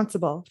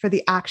responsible for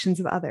the actions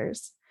of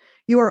others.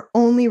 You are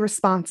only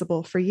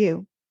responsible for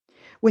you.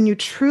 When you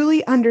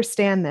truly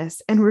understand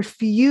this and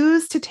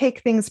refuse to take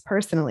things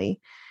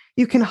personally,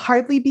 you can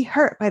hardly be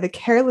hurt by the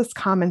careless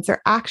comments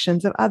or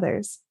actions of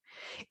others.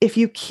 If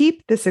you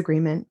keep this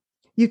agreement,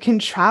 you can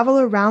travel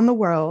around the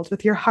world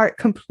with your heart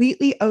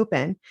completely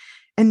open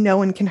and no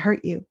one can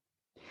hurt you.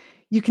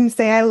 You can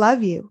say, I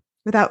love you,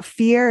 without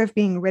fear of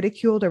being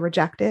ridiculed or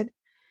rejected.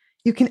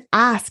 You can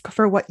ask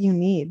for what you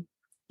need.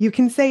 You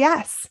can say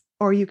yes,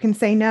 or you can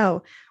say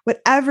no,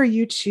 whatever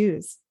you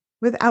choose,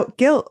 without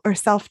guilt or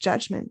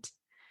self-judgment.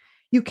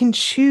 You can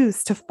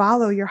choose to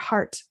follow your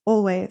heart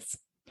always.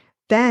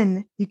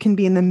 Then you can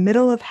be in the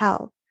middle of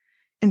hell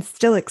and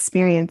still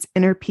experience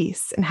inner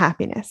peace and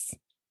happiness.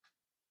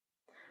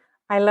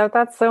 I love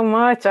that so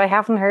much. I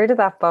haven't heard of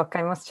that book.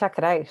 I must check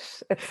it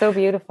out. It's so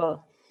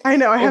beautiful. I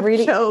know. I have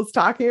chills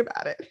talking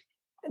about it.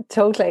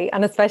 Totally.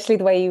 And especially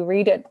the way you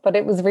read it. But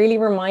it was really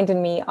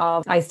reminding me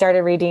of, I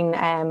started reading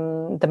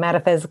the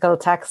metaphysical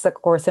text, A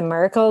Course in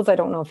Miracles. I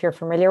don't know if you're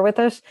familiar with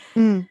it.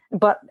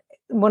 But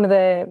one of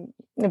the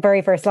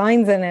very first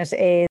lines in it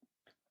is,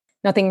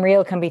 nothing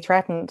real can be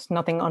threatened,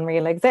 nothing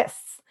unreal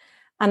exists.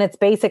 And it's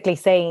basically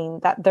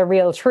saying that the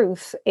real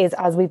truth is,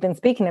 as we've been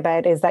speaking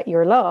about, is that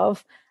you're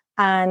love,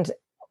 and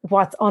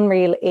what's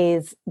unreal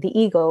is the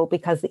ego,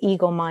 because the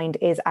ego mind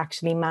is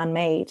actually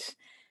man-made.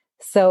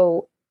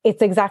 So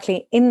it's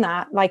exactly in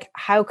that, like,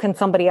 how can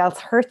somebody else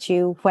hurt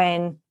you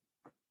when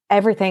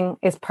everything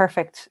is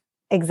perfect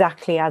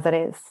exactly as it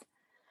is?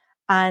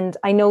 And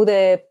I know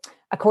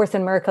A Course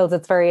in Miracles,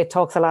 it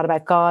talks a lot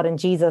about God and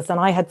Jesus. And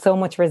I had so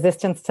much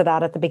resistance to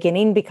that at the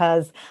beginning,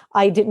 because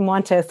I didn't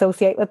want to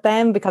associate with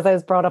them, because I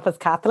was brought up as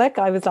Catholic.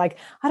 I was like,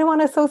 I don't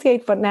want to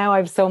associate, but now I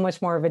have so much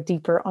more of a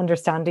deeper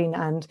understanding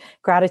and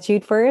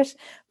gratitude for it.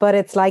 But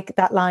it's like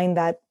that line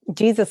that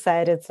Jesus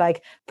said, it's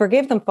like,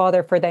 forgive them,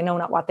 Father, for they know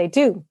not what they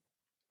do.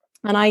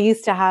 And I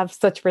used to have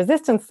such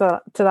resistance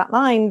to that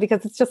line,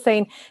 because it's just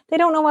saying they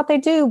don't know what they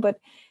do. But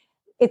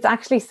it's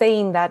actually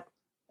saying that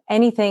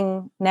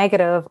anything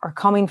negative or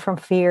coming from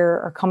fear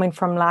or coming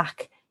from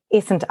lack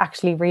isn't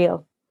actually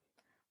real.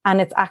 And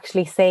it's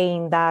actually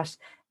saying that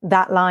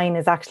that line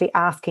is actually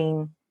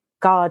asking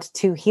God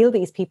to heal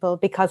these people,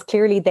 because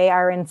clearly they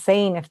are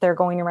insane if they're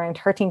going around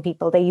hurting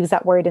people. They use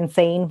that word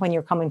insane when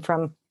you're coming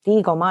from the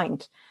ego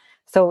mind.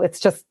 So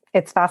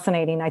it's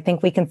fascinating. I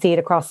think we can see it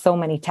across so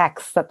many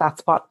texts that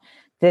that's what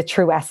the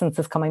true essence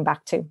is coming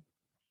back to.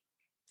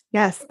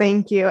 Yes,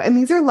 thank you. And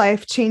these are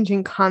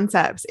life-changing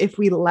concepts if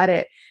we let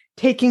it.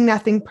 Taking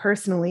nothing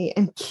personally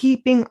and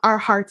keeping our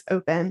hearts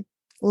open,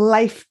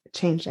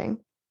 life-changing.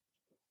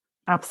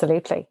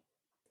 Absolutely.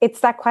 It's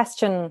that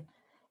question,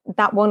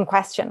 that one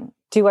question.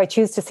 Do I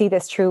choose to see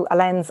this through a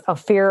lens of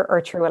fear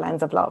or through a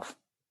lens of love?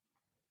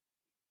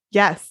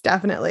 Yes,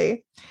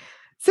 definitely.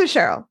 So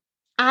Cheryl,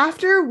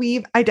 after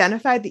we've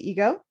identified the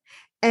ego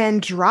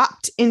and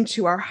dropped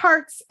into our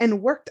hearts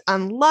and worked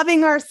on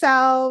loving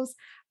ourselves,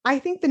 I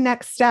think the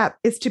next step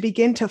is to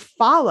begin to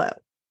follow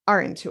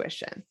our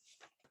intuition.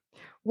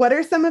 What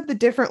are some of the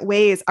different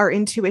ways our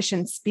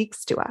intuition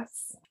speaks to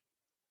us?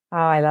 Oh,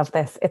 I love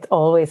this. It's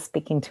always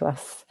speaking to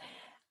us.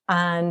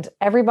 And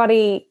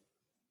everybody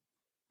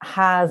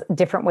has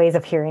different ways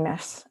of hearing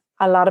it.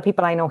 A lot of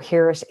people I know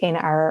hear it in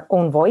our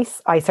own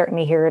voice. I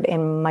certainly hear it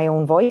in my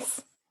own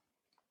voice.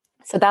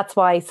 So that's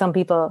why some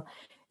people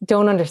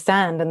don't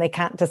understand and they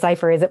can't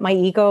decipher, is it my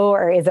ego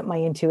or is it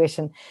my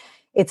intuition?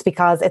 It's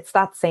because it's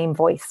that same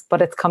voice,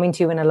 but it's coming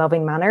to you in a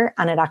loving manner,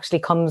 and it actually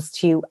comes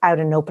to you out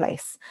of no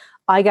place.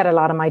 I get a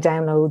lot of my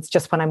downloads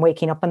just when I'm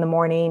waking up in the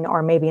morning,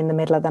 or maybe in the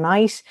middle of the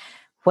night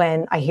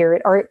when I hear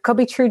it, or it could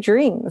be through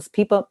dreams.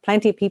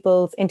 Plenty of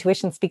people's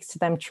intuition speaks to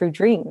them through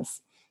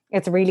dreams.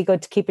 It's really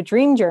good to keep a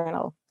dream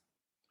journal.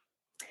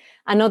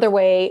 Another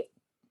way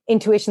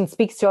intuition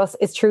speaks to us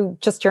is through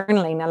just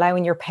journaling,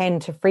 allowing your pen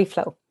to free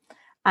flow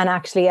and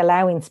actually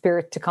allowing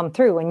spirit to come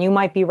through. And you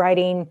might be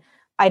writing,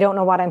 I don't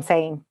know what I'm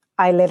saying.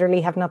 I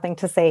literally have nothing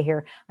to say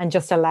here, and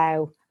just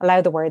allow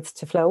the words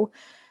to flow.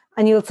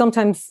 And you'll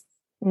sometimes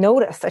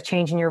notice a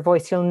change in your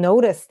voice. You'll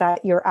notice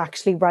that you're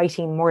actually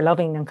writing more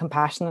loving and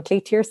compassionately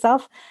to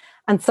yourself.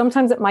 And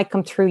sometimes it might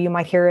come through. You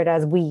might hear it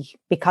as we,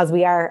 because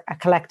we are a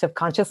collective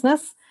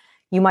consciousness.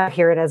 You might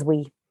hear it as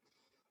we.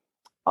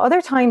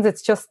 Other times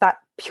it's just that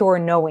pure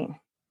knowing,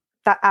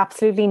 that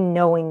absolutely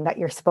knowing that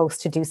you're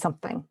supposed to do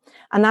something.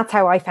 And that's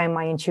how I found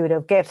my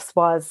intuitive gifts,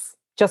 was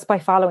just by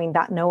following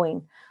that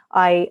knowing.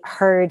 I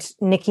heard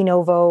Nikki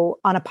Novo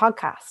on a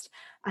podcast,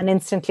 and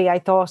instantly I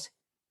thought,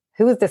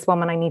 who is this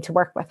woman? I need to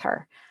work with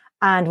her.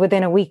 And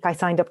within a week, I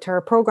signed up to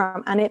her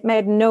program, and it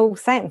made no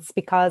sense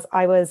because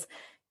I was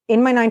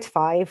in my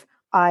 9-to-5.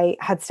 I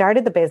had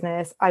started the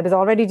business. I was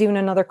already doing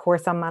another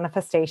course on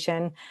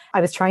manifestation.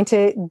 I was trying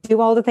to do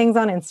all the things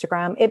on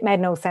Instagram. It made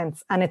no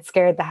sense, and it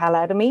scared the hell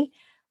out of me.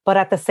 But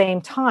at the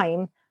same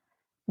time,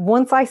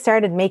 once I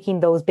started making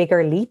those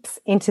bigger leaps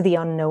into the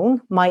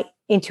unknown, my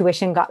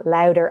intuition got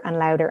louder and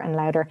louder and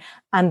louder.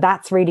 And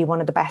that's really one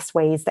of the best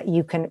ways that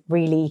you can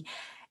really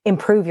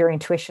improve your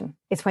intuition.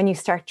 It's when you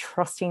start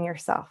trusting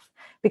yourself,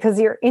 because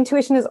your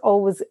intuition is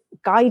always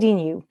guiding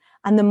you.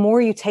 And the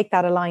more you take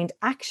that aligned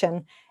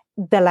action,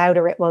 the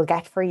louder it will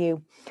get for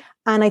you.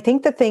 And I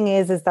think the thing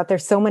is that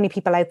there's so many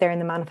people out there in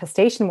the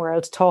manifestation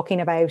world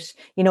talking about,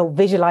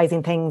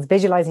 visualizing things,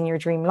 visualizing your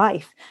dream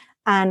life.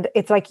 And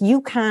it's like,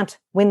 you can't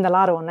win the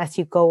lotto unless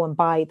you go and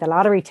buy the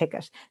lottery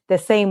ticket. The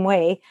same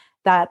way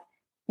that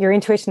your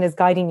intuition is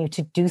guiding you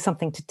to do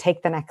something, to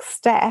take the next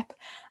step.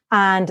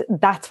 And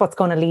that's what's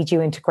going to lead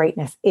you into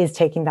greatness, is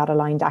taking that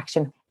aligned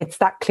action. It's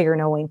that clear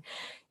knowing.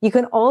 You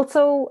can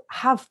also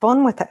have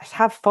fun with it.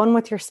 Have fun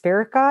with your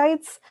spirit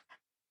guides.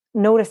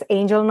 Notice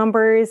angel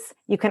numbers.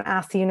 You can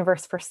ask the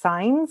universe for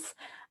signs.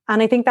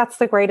 And I think that's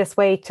the greatest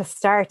way to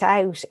start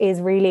out, is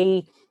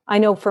really, I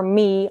know for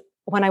me,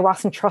 when I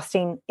wasn't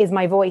trusting, is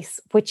my voice.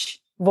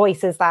 Which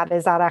voice is that?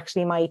 Is that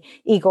actually my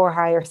ego or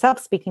higher self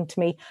speaking to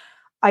me?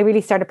 I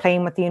really started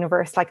playing with the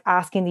universe, like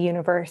asking the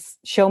universe,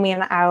 show me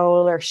an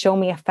owl or show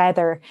me a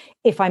feather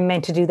if I'm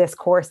meant to do this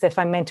course, if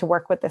I'm meant to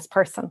work with this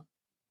person.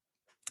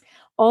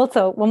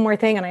 Also, one more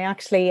thing, and I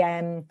actually,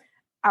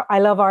 I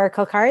love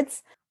oracle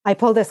cards. I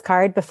pulled this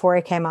card before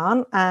I came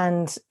on,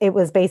 and it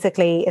was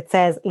basically, it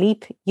says,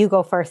 leap, you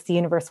go first, the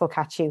universe will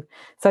catch you.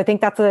 So I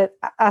think that's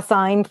a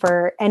sign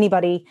for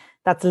anybody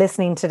that's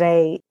listening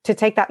today to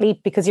take that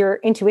leap, because your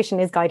intuition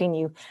is guiding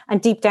you.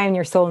 And deep down,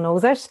 your soul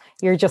knows it.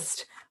 You're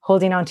just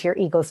holding on to your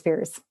ego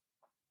spheres.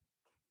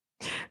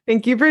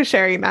 Thank you for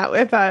sharing that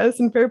with us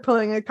and for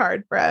pulling a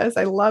card for us.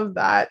 I love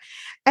that.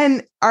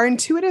 And our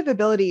intuitive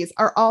abilities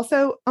are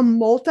also a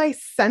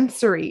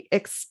multi-sensory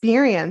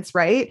experience,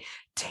 right?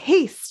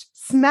 Taste,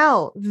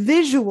 smell,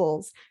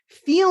 visuals,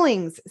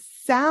 feelings,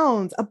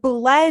 sounds, a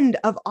blend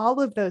of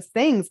all of those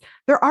things.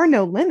 There are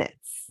no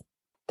limits.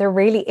 There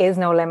really is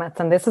no limits.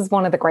 And this is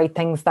one of the great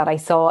things that I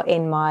saw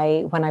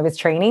when I was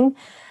training.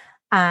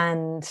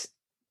 And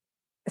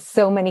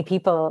so many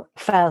people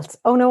felt,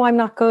 oh no, I'm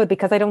not good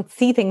because I don't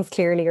see things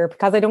clearly, or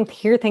because I don't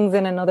hear things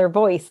in another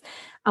voice.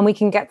 And we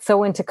can get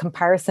so into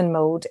comparison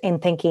mode in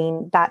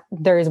thinking that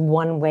there's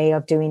one way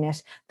of doing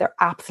it. There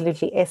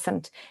absolutely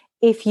isn't.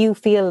 If you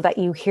feel that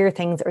you hear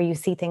things or you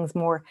see things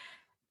more,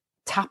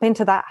 tap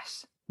into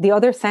that. The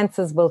other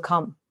senses will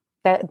come.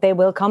 They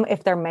will come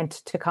if they're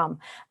meant to come.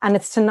 And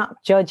it's to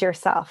not judge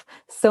yourself.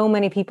 So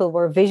many people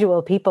were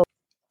visual people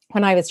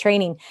when I was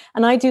training,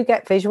 and I do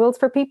get visuals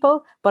for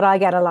people, but I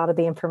get a lot of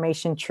the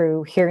information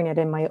through hearing it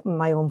in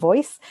my own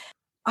voice.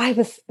 I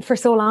was for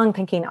so long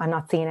thinking, I'm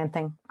not seeing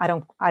anything. I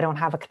don't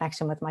have a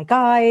connection with my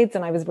guides.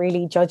 And I was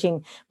really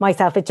judging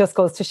myself. It just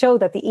goes to show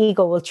that the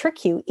ego will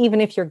trick you,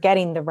 even if you're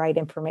getting the right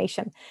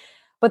information.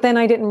 But then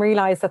I didn't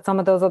realize that some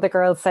of those other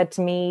girls said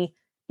to me,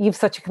 you've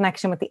such a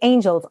connection with the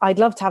angels. I'd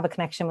love to have a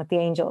connection with the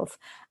angels.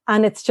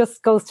 And it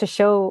just goes to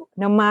show,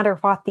 no matter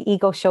what, the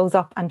ego shows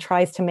up and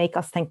tries to make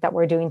us think that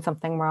we're doing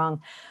something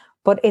wrong.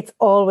 But it's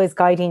always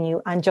guiding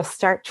you, and just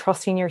start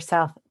trusting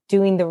yourself,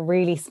 doing the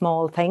really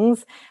small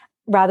things,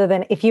 rather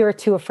than, if you're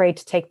too afraid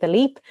to take the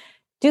leap,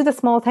 do the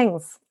small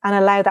things and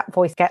allow that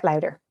voice get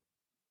louder.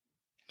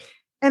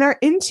 And our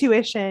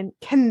intuition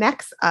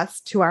connects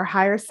us to our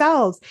higher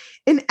selves.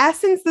 In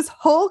essence, this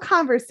whole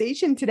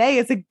conversation today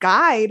is a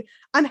guide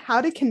on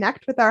how to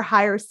connect with our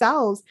higher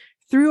selves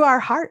through our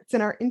hearts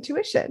and our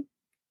intuition.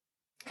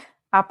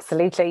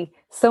 Absolutely.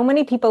 So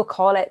many people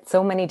call it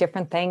so many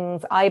different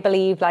things. I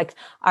believe like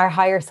our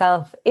higher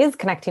self is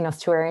connecting us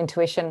to our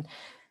intuition.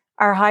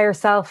 Our higher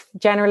self,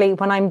 generally,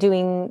 when I'm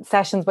doing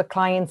sessions with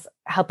clients,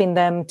 helping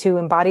them to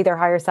embody their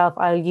higher self,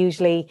 I'll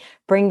usually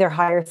bring their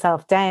higher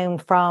self down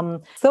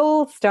from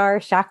soul star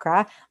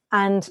chakra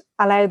and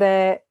allow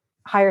the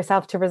higher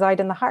self to reside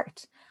in the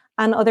heart.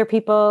 And other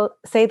people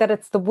say that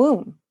it's the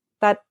womb,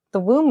 that the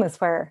womb is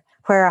where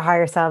our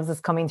higher selves is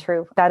coming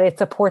through, that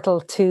it's a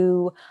portal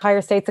to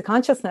higher states of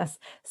consciousness.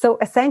 So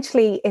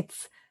essentially,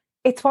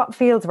 it's what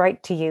feels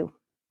right to you.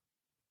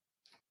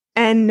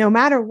 And no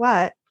matter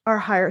what, our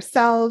higher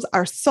selves,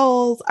 our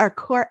souls, our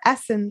core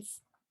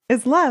essence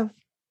is love.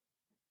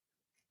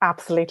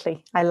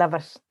 Absolutely. I love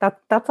it.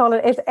 That's all.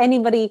 If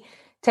anybody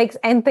takes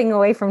anything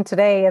away from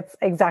today, it's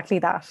exactly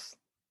that.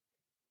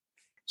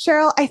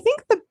 Cheryl, I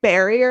think the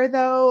barrier,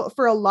 though,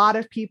 for a lot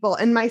of people,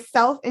 and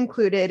myself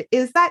included,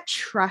 is that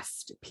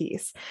trust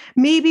piece.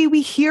 Maybe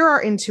we hear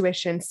our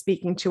intuition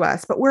speaking to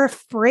us, but we're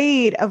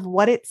afraid of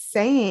what it's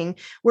saying.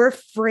 We're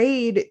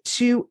afraid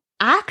to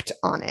act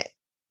on it.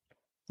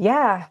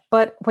 Yeah.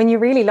 But when you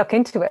really look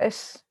into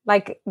it,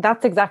 like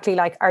that's exactly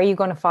like, are you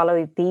going to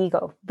follow the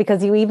ego?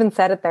 Because you even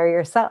said it there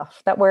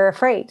yourself, that we're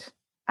afraid.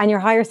 And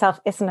your higher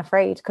self isn't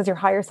afraid, because your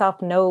higher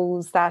self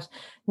knows that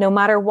no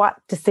matter what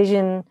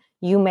decision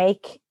you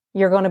make,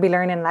 you're going to be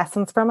learning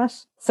lessons from it.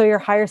 So your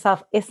higher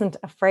self isn't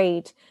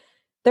afraid.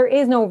 There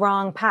is no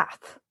wrong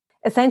path.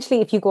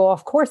 Essentially, if you go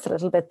off course a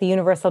little bit, the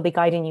universe will be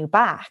guiding you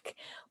back.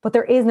 But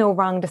there is no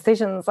wrong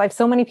decisions. I have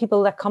so many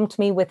people that come to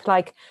me with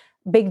like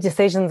big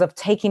decisions of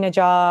taking a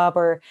job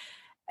or,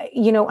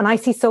 and I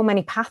see so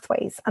many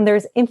pathways, and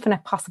there's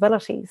infinite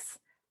possibilities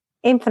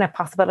and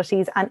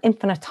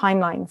infinite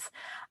timelines.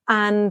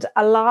 And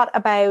a lot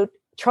about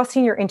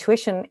trusting your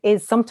intuition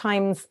is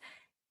sometimes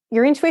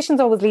your intuition's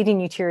always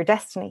leading you to your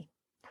destiny,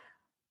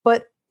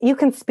 but you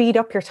can speed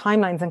up your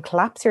timelines and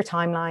collapse your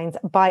timelines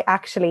by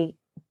actually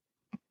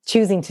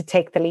choosing to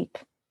take the leap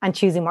and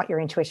choosing what your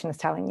intuition is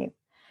telling you.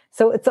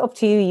 So it's up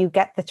to you. You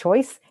get the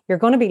choice. You're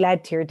going to be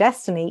led to your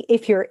destiny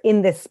if you're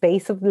in this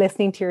space of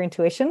listening to your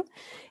intuition.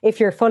 If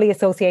you're fully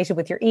associated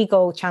with your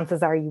ego,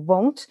 chances are you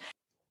won't.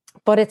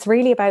 But it's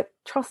really about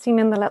trusting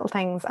in the little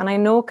things. And I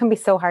know it can be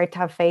so hard to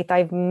have faith. I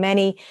have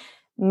many,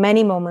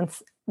 many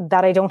moments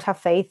that I don't have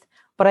faith,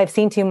 but I've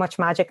seen too much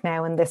magic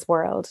now in this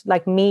world.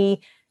 Like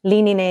me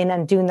leaning in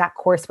and doing that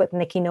course with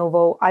Nikki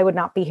Novo, I would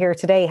not be here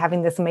today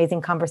having this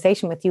amazing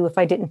conversation with you if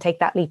I didn't take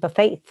that leap of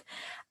faith.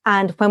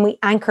 And when we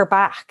anchor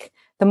back,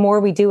 the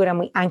more we do it and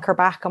we anchor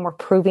back and we're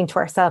proving to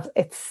ourselves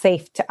it's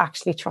safe to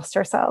actually trust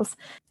ourselves,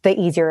 the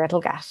easier it'll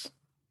get.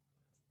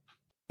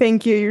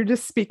 Thank you. You're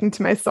just speaking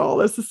to my soul.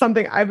 This is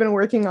something I've been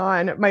working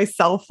on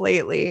myself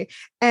lately.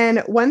 And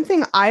one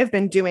thing I've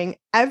been doing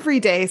every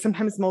day,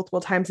 sometimes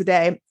multiple times a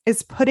day,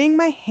 is putting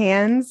my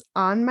hands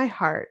on my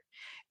heart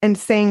and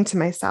saying to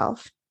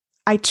myself,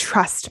 I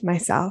trust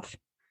myself.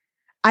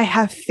 I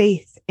have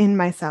faith in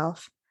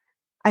myself.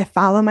 I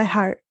follow my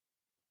heart.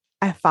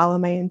 I follow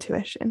my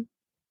intuition.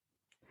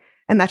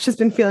 And that's just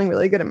been feeling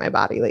really good in my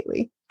body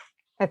lately.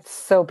 It's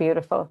so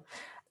beautiful.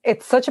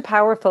 It's such a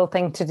powerful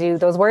thing to do.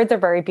 Those words are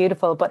very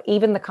beautiful, but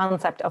even the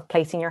concept of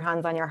placing your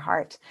hands on your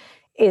heart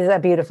is a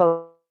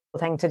beautiful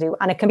thing to do.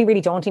 And it can be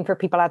really daunting for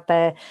people at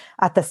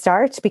the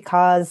start,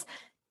 because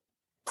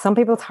some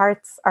people's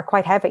hearts are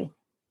quite heavy.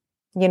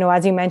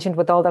 As you mentioned,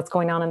 with all that's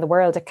going on in the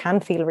world, it can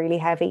feel really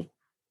heavy.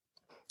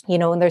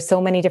 And there's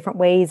so many different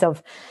ways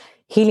of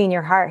healing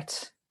your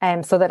heart,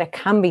 so that it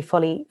can be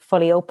fully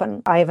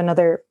open. I have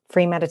another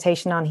free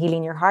meditation on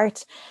healing your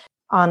heart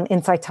on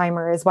Insight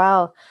Timer as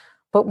well.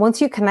 But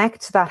once you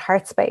connect to that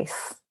heart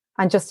space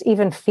and just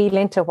even feel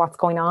into what's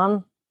going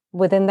on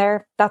within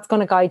there, that's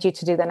going to guide you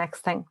to do the next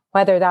thing,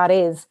 whether that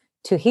is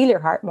to heal your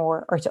heart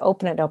more or to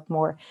open it up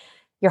more.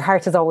 Your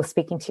heart is always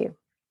speaking to you.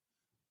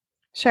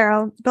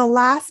 Cheryl, the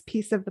last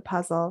piece of the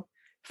puzzle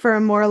for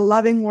a more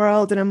loving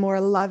world and a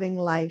more loving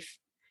life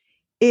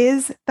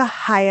is the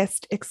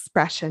highest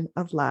expression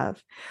of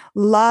love.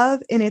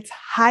 Love in its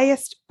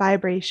highest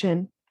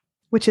vibration,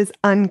 which is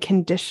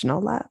unconditional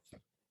love.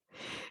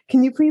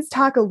 Can you please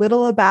talk a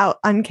little about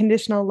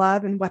unconditional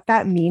love and what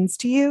that means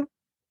to you?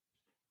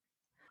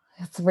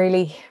 It's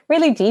really,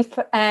 really deep.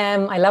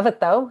 I love it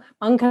though.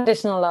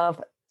 Unconditional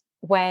love,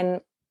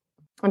 when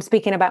I'm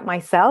speaking about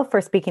myself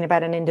or speaking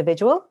about an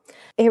individual,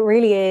 it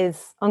really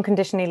is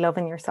unconditionally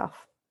loving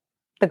yourself,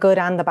 the good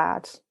and the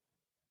bad.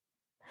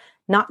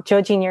 Not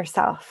judging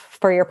yourself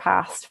for your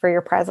past, for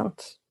your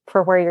present,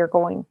 for where you're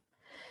going.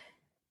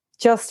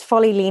 Just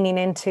fully leaning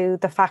into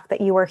the fact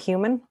that you are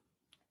human.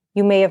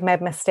 You may have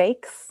made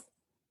mistakes,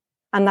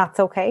 and that's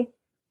okay.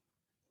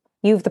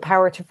 You have the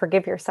power to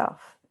forgive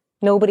yourself.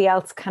 Nobody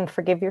else can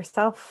forgive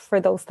yourself for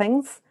those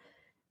things.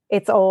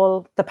 It's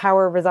all, the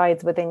power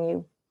resides within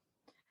you.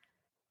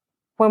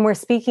 When we're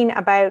speaking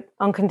about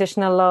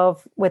unconditional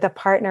love with a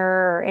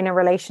partner or in a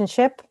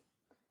relationship,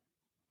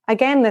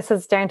 again, this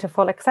is down to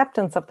full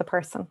acceptance of the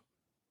person.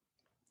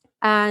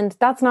 And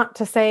that's not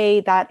to say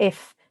that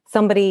if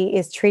somebody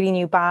is treating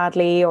you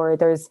badly or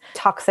there's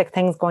toxic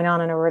things going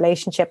on in a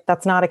relationship,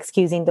 that's not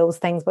excusing those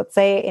things. But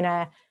say in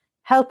a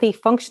healthy,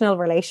 functional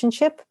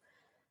relationship,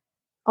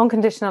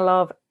 unconditional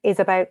love is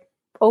about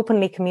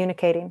openly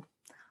communicating.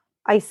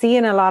 I see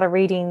in a lot of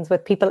readings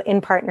with people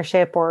in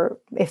partnership, or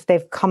if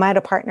they've come out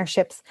of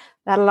partnerships,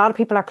 that a lot of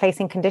people are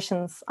placing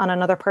conditions on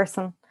another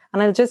person.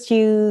 And I'll just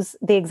use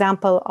the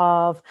example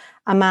of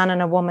a man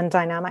and a woman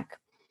dynamic.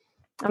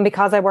 And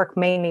because I work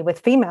mainly with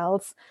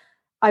females,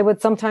 I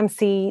would sometimes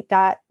see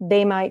that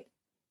they might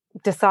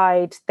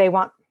decide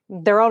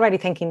they're already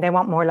thinking they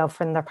want more love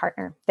from their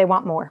partner. They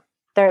want more.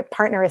 Their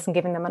partner isn't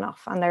giving them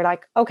enough. And they're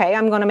like, okay,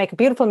 I'm going to make a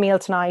beautiful meal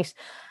tonight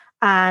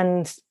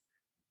and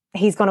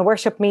he's going to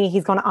worship me.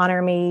 He's going to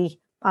honor me.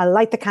 I'll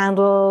light the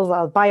candles.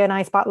 I'll buy a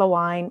nice bottle of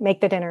wine,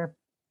 make the dinner.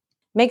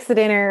 Makes the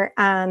dinner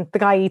and the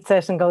guy eats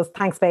it and goes,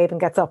 thanks, babe, and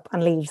gets up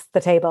and leaves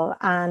the table.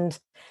 And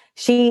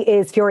she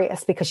is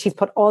furious because she's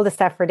put all this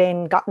effort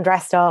in, gotten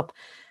dressed up.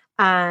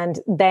 And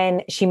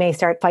then she may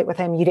start a fight with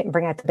him. You didn't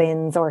bring out the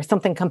bins or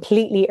something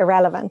completely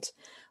irrelevant.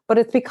 But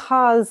it's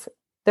because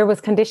there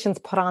was conditions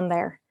put on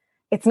there.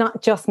 It's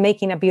not just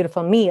making a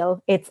beautiful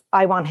meal. It's,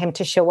 I want him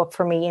to show up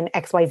for me in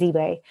XYZ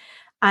way.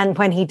 And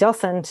when he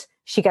doesn't,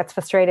 she gets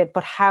frustrated.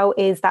 But how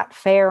is that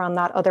fair on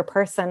that other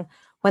person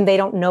when they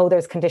don't know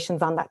there's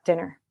conditions on that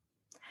dinner?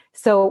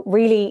 So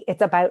really,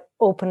 it's about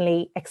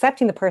openly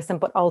accepting the person,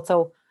 but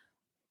also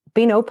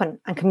being open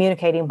and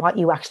communicating what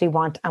you actually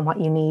want and what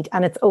you need.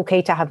 And it's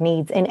okay to have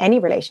needs in any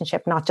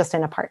relationship, not just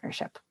in a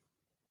partnership.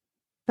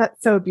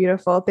 That's so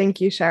beautiful.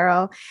 Thank you,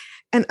 Cheryl.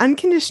 And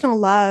unconditional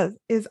love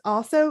is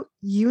also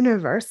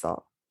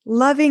universal,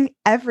 loving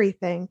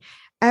everything,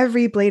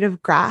 every blade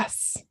of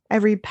grass,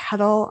 every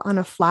petal on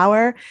a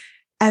flower,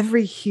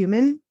 every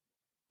human.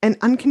 And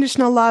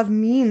unconditional love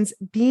means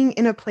being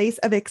in a place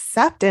of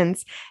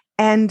acceptance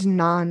and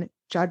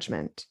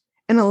non-judgment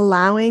and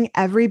allowing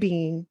every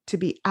being to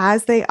be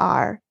as they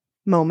are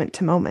moment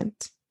to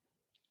moment.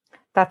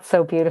 That's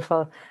so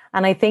beautiful.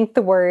 And I think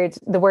the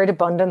word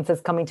abundance is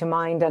coming to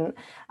mind. And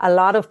a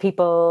lot of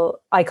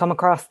people I come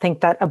across think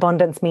that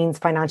abundance means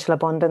financial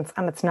abundance,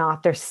 and it's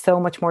not. There's so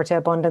much more to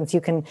abundance.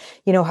 You can,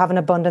 have an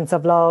abundance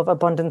of love,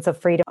 abundance of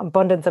freedom,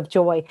 abundance of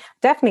joy,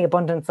 definitely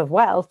abundance of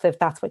wealth, if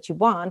that's what you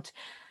want.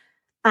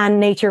 And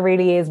nature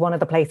really is one of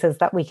the places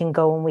that we can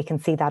go and we can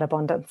see that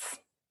abundance.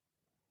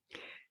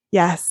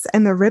 Yes.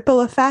 And the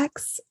ripple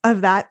effects of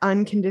that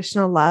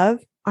unconditional love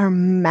are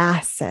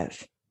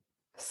massive.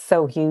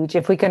 So huge.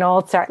 If we can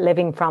all start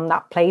living from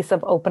that place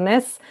of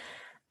openness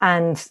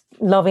and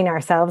loving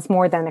ourselves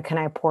more, then it can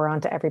outpour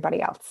onto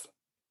everybody else.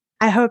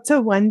 I hope to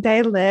one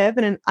day live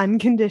in an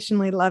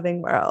unconditionally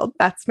loving world.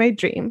 That's my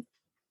dream.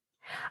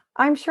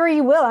 I'm sure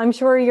you will. I'm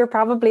sure you're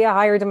probably a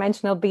higher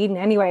dimensional being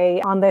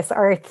anyway on this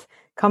earth,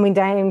 coming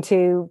down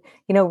to,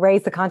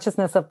 raise the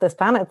consciousness of this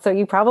planet. So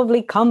you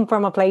probably come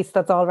from a place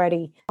that's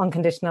already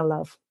unconditional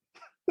love.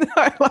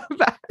 I love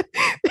that.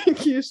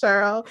 Thank you,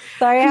 Cheryl.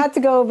 Sorry, I had to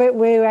go a bit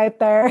woo out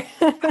there.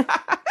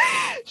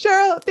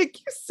 Cheryl, thank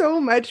you so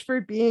much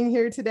for being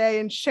here today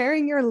and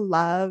sharing your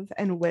love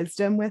and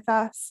wisdom with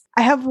us.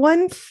 I have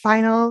one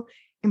final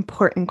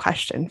important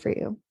question for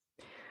you.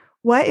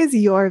 What is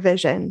your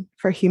vision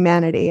for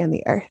humanity and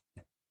the earth?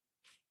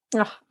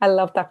 Oh, I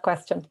love that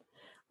question.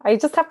 I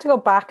just have to go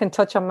back and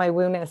touch on my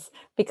woo-ness,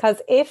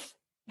 because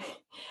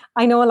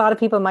I know a lot of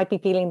people might be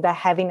feeling the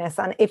heaviness,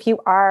 and if you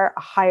are a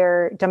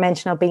higher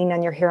dimensional being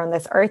and you're here on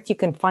this earth, you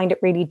can find it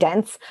really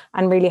dense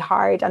and really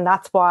hard. And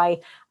that's why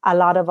a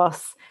lot of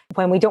us,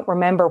 when we don't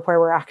remember where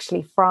we're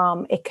actually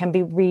from, it can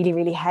be really,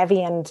 really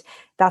heavy. And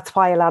that's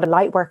why a lot of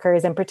light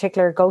workers in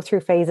particular go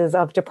through phases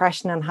of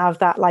depression and have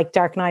that like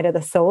dark night of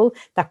the soul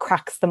that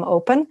cracks them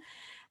open.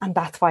 And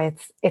that's why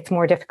it's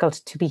more difficult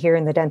to be here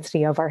in the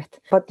density of earth.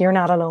 But you're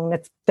not alone.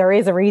 There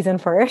is a reason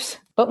for it.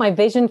 But my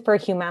vision for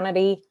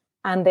humanity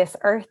and this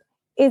earth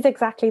is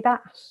exactly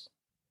that.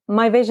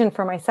 My vision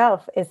for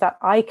myself is that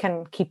I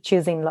can keep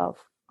choosing love.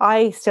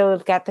 I still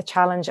get the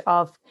challenge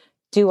of,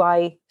 do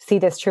I see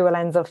this through a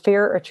lens of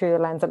fear or through a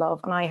lens of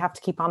love? And I have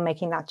to keep on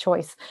making that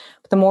choice.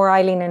 But the more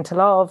I lean into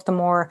love, the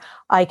more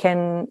I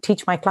can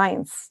teach my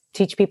clients,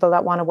 teach people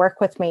that want to work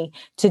with me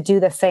to do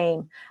the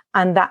same.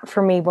 And that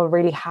for me will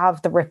really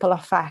have the ripple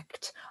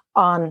effect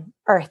on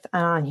earth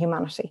and on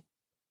humanity.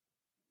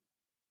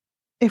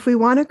 If we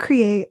want to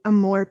create a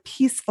more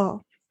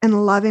peaceful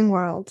and loving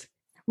world,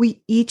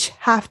 we each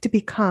have to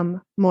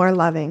become more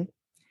loving.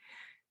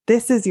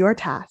 This is your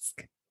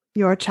task,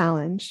 your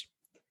challenge,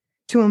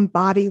 to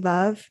embody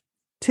love,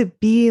 to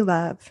be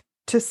love,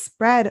 to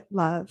spread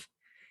love,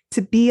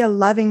 to be a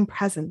loving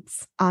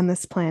presence on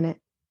this planet.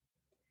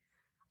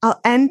 I'll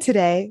end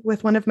today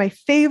with one of my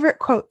favorite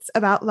quotes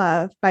about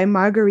love by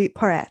Marguerite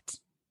Porete.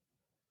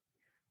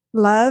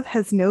 Love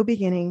has no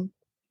beginning,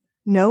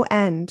 no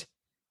end,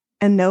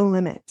 and no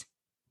limit.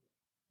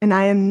 And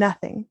I am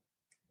nothing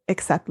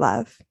except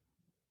love.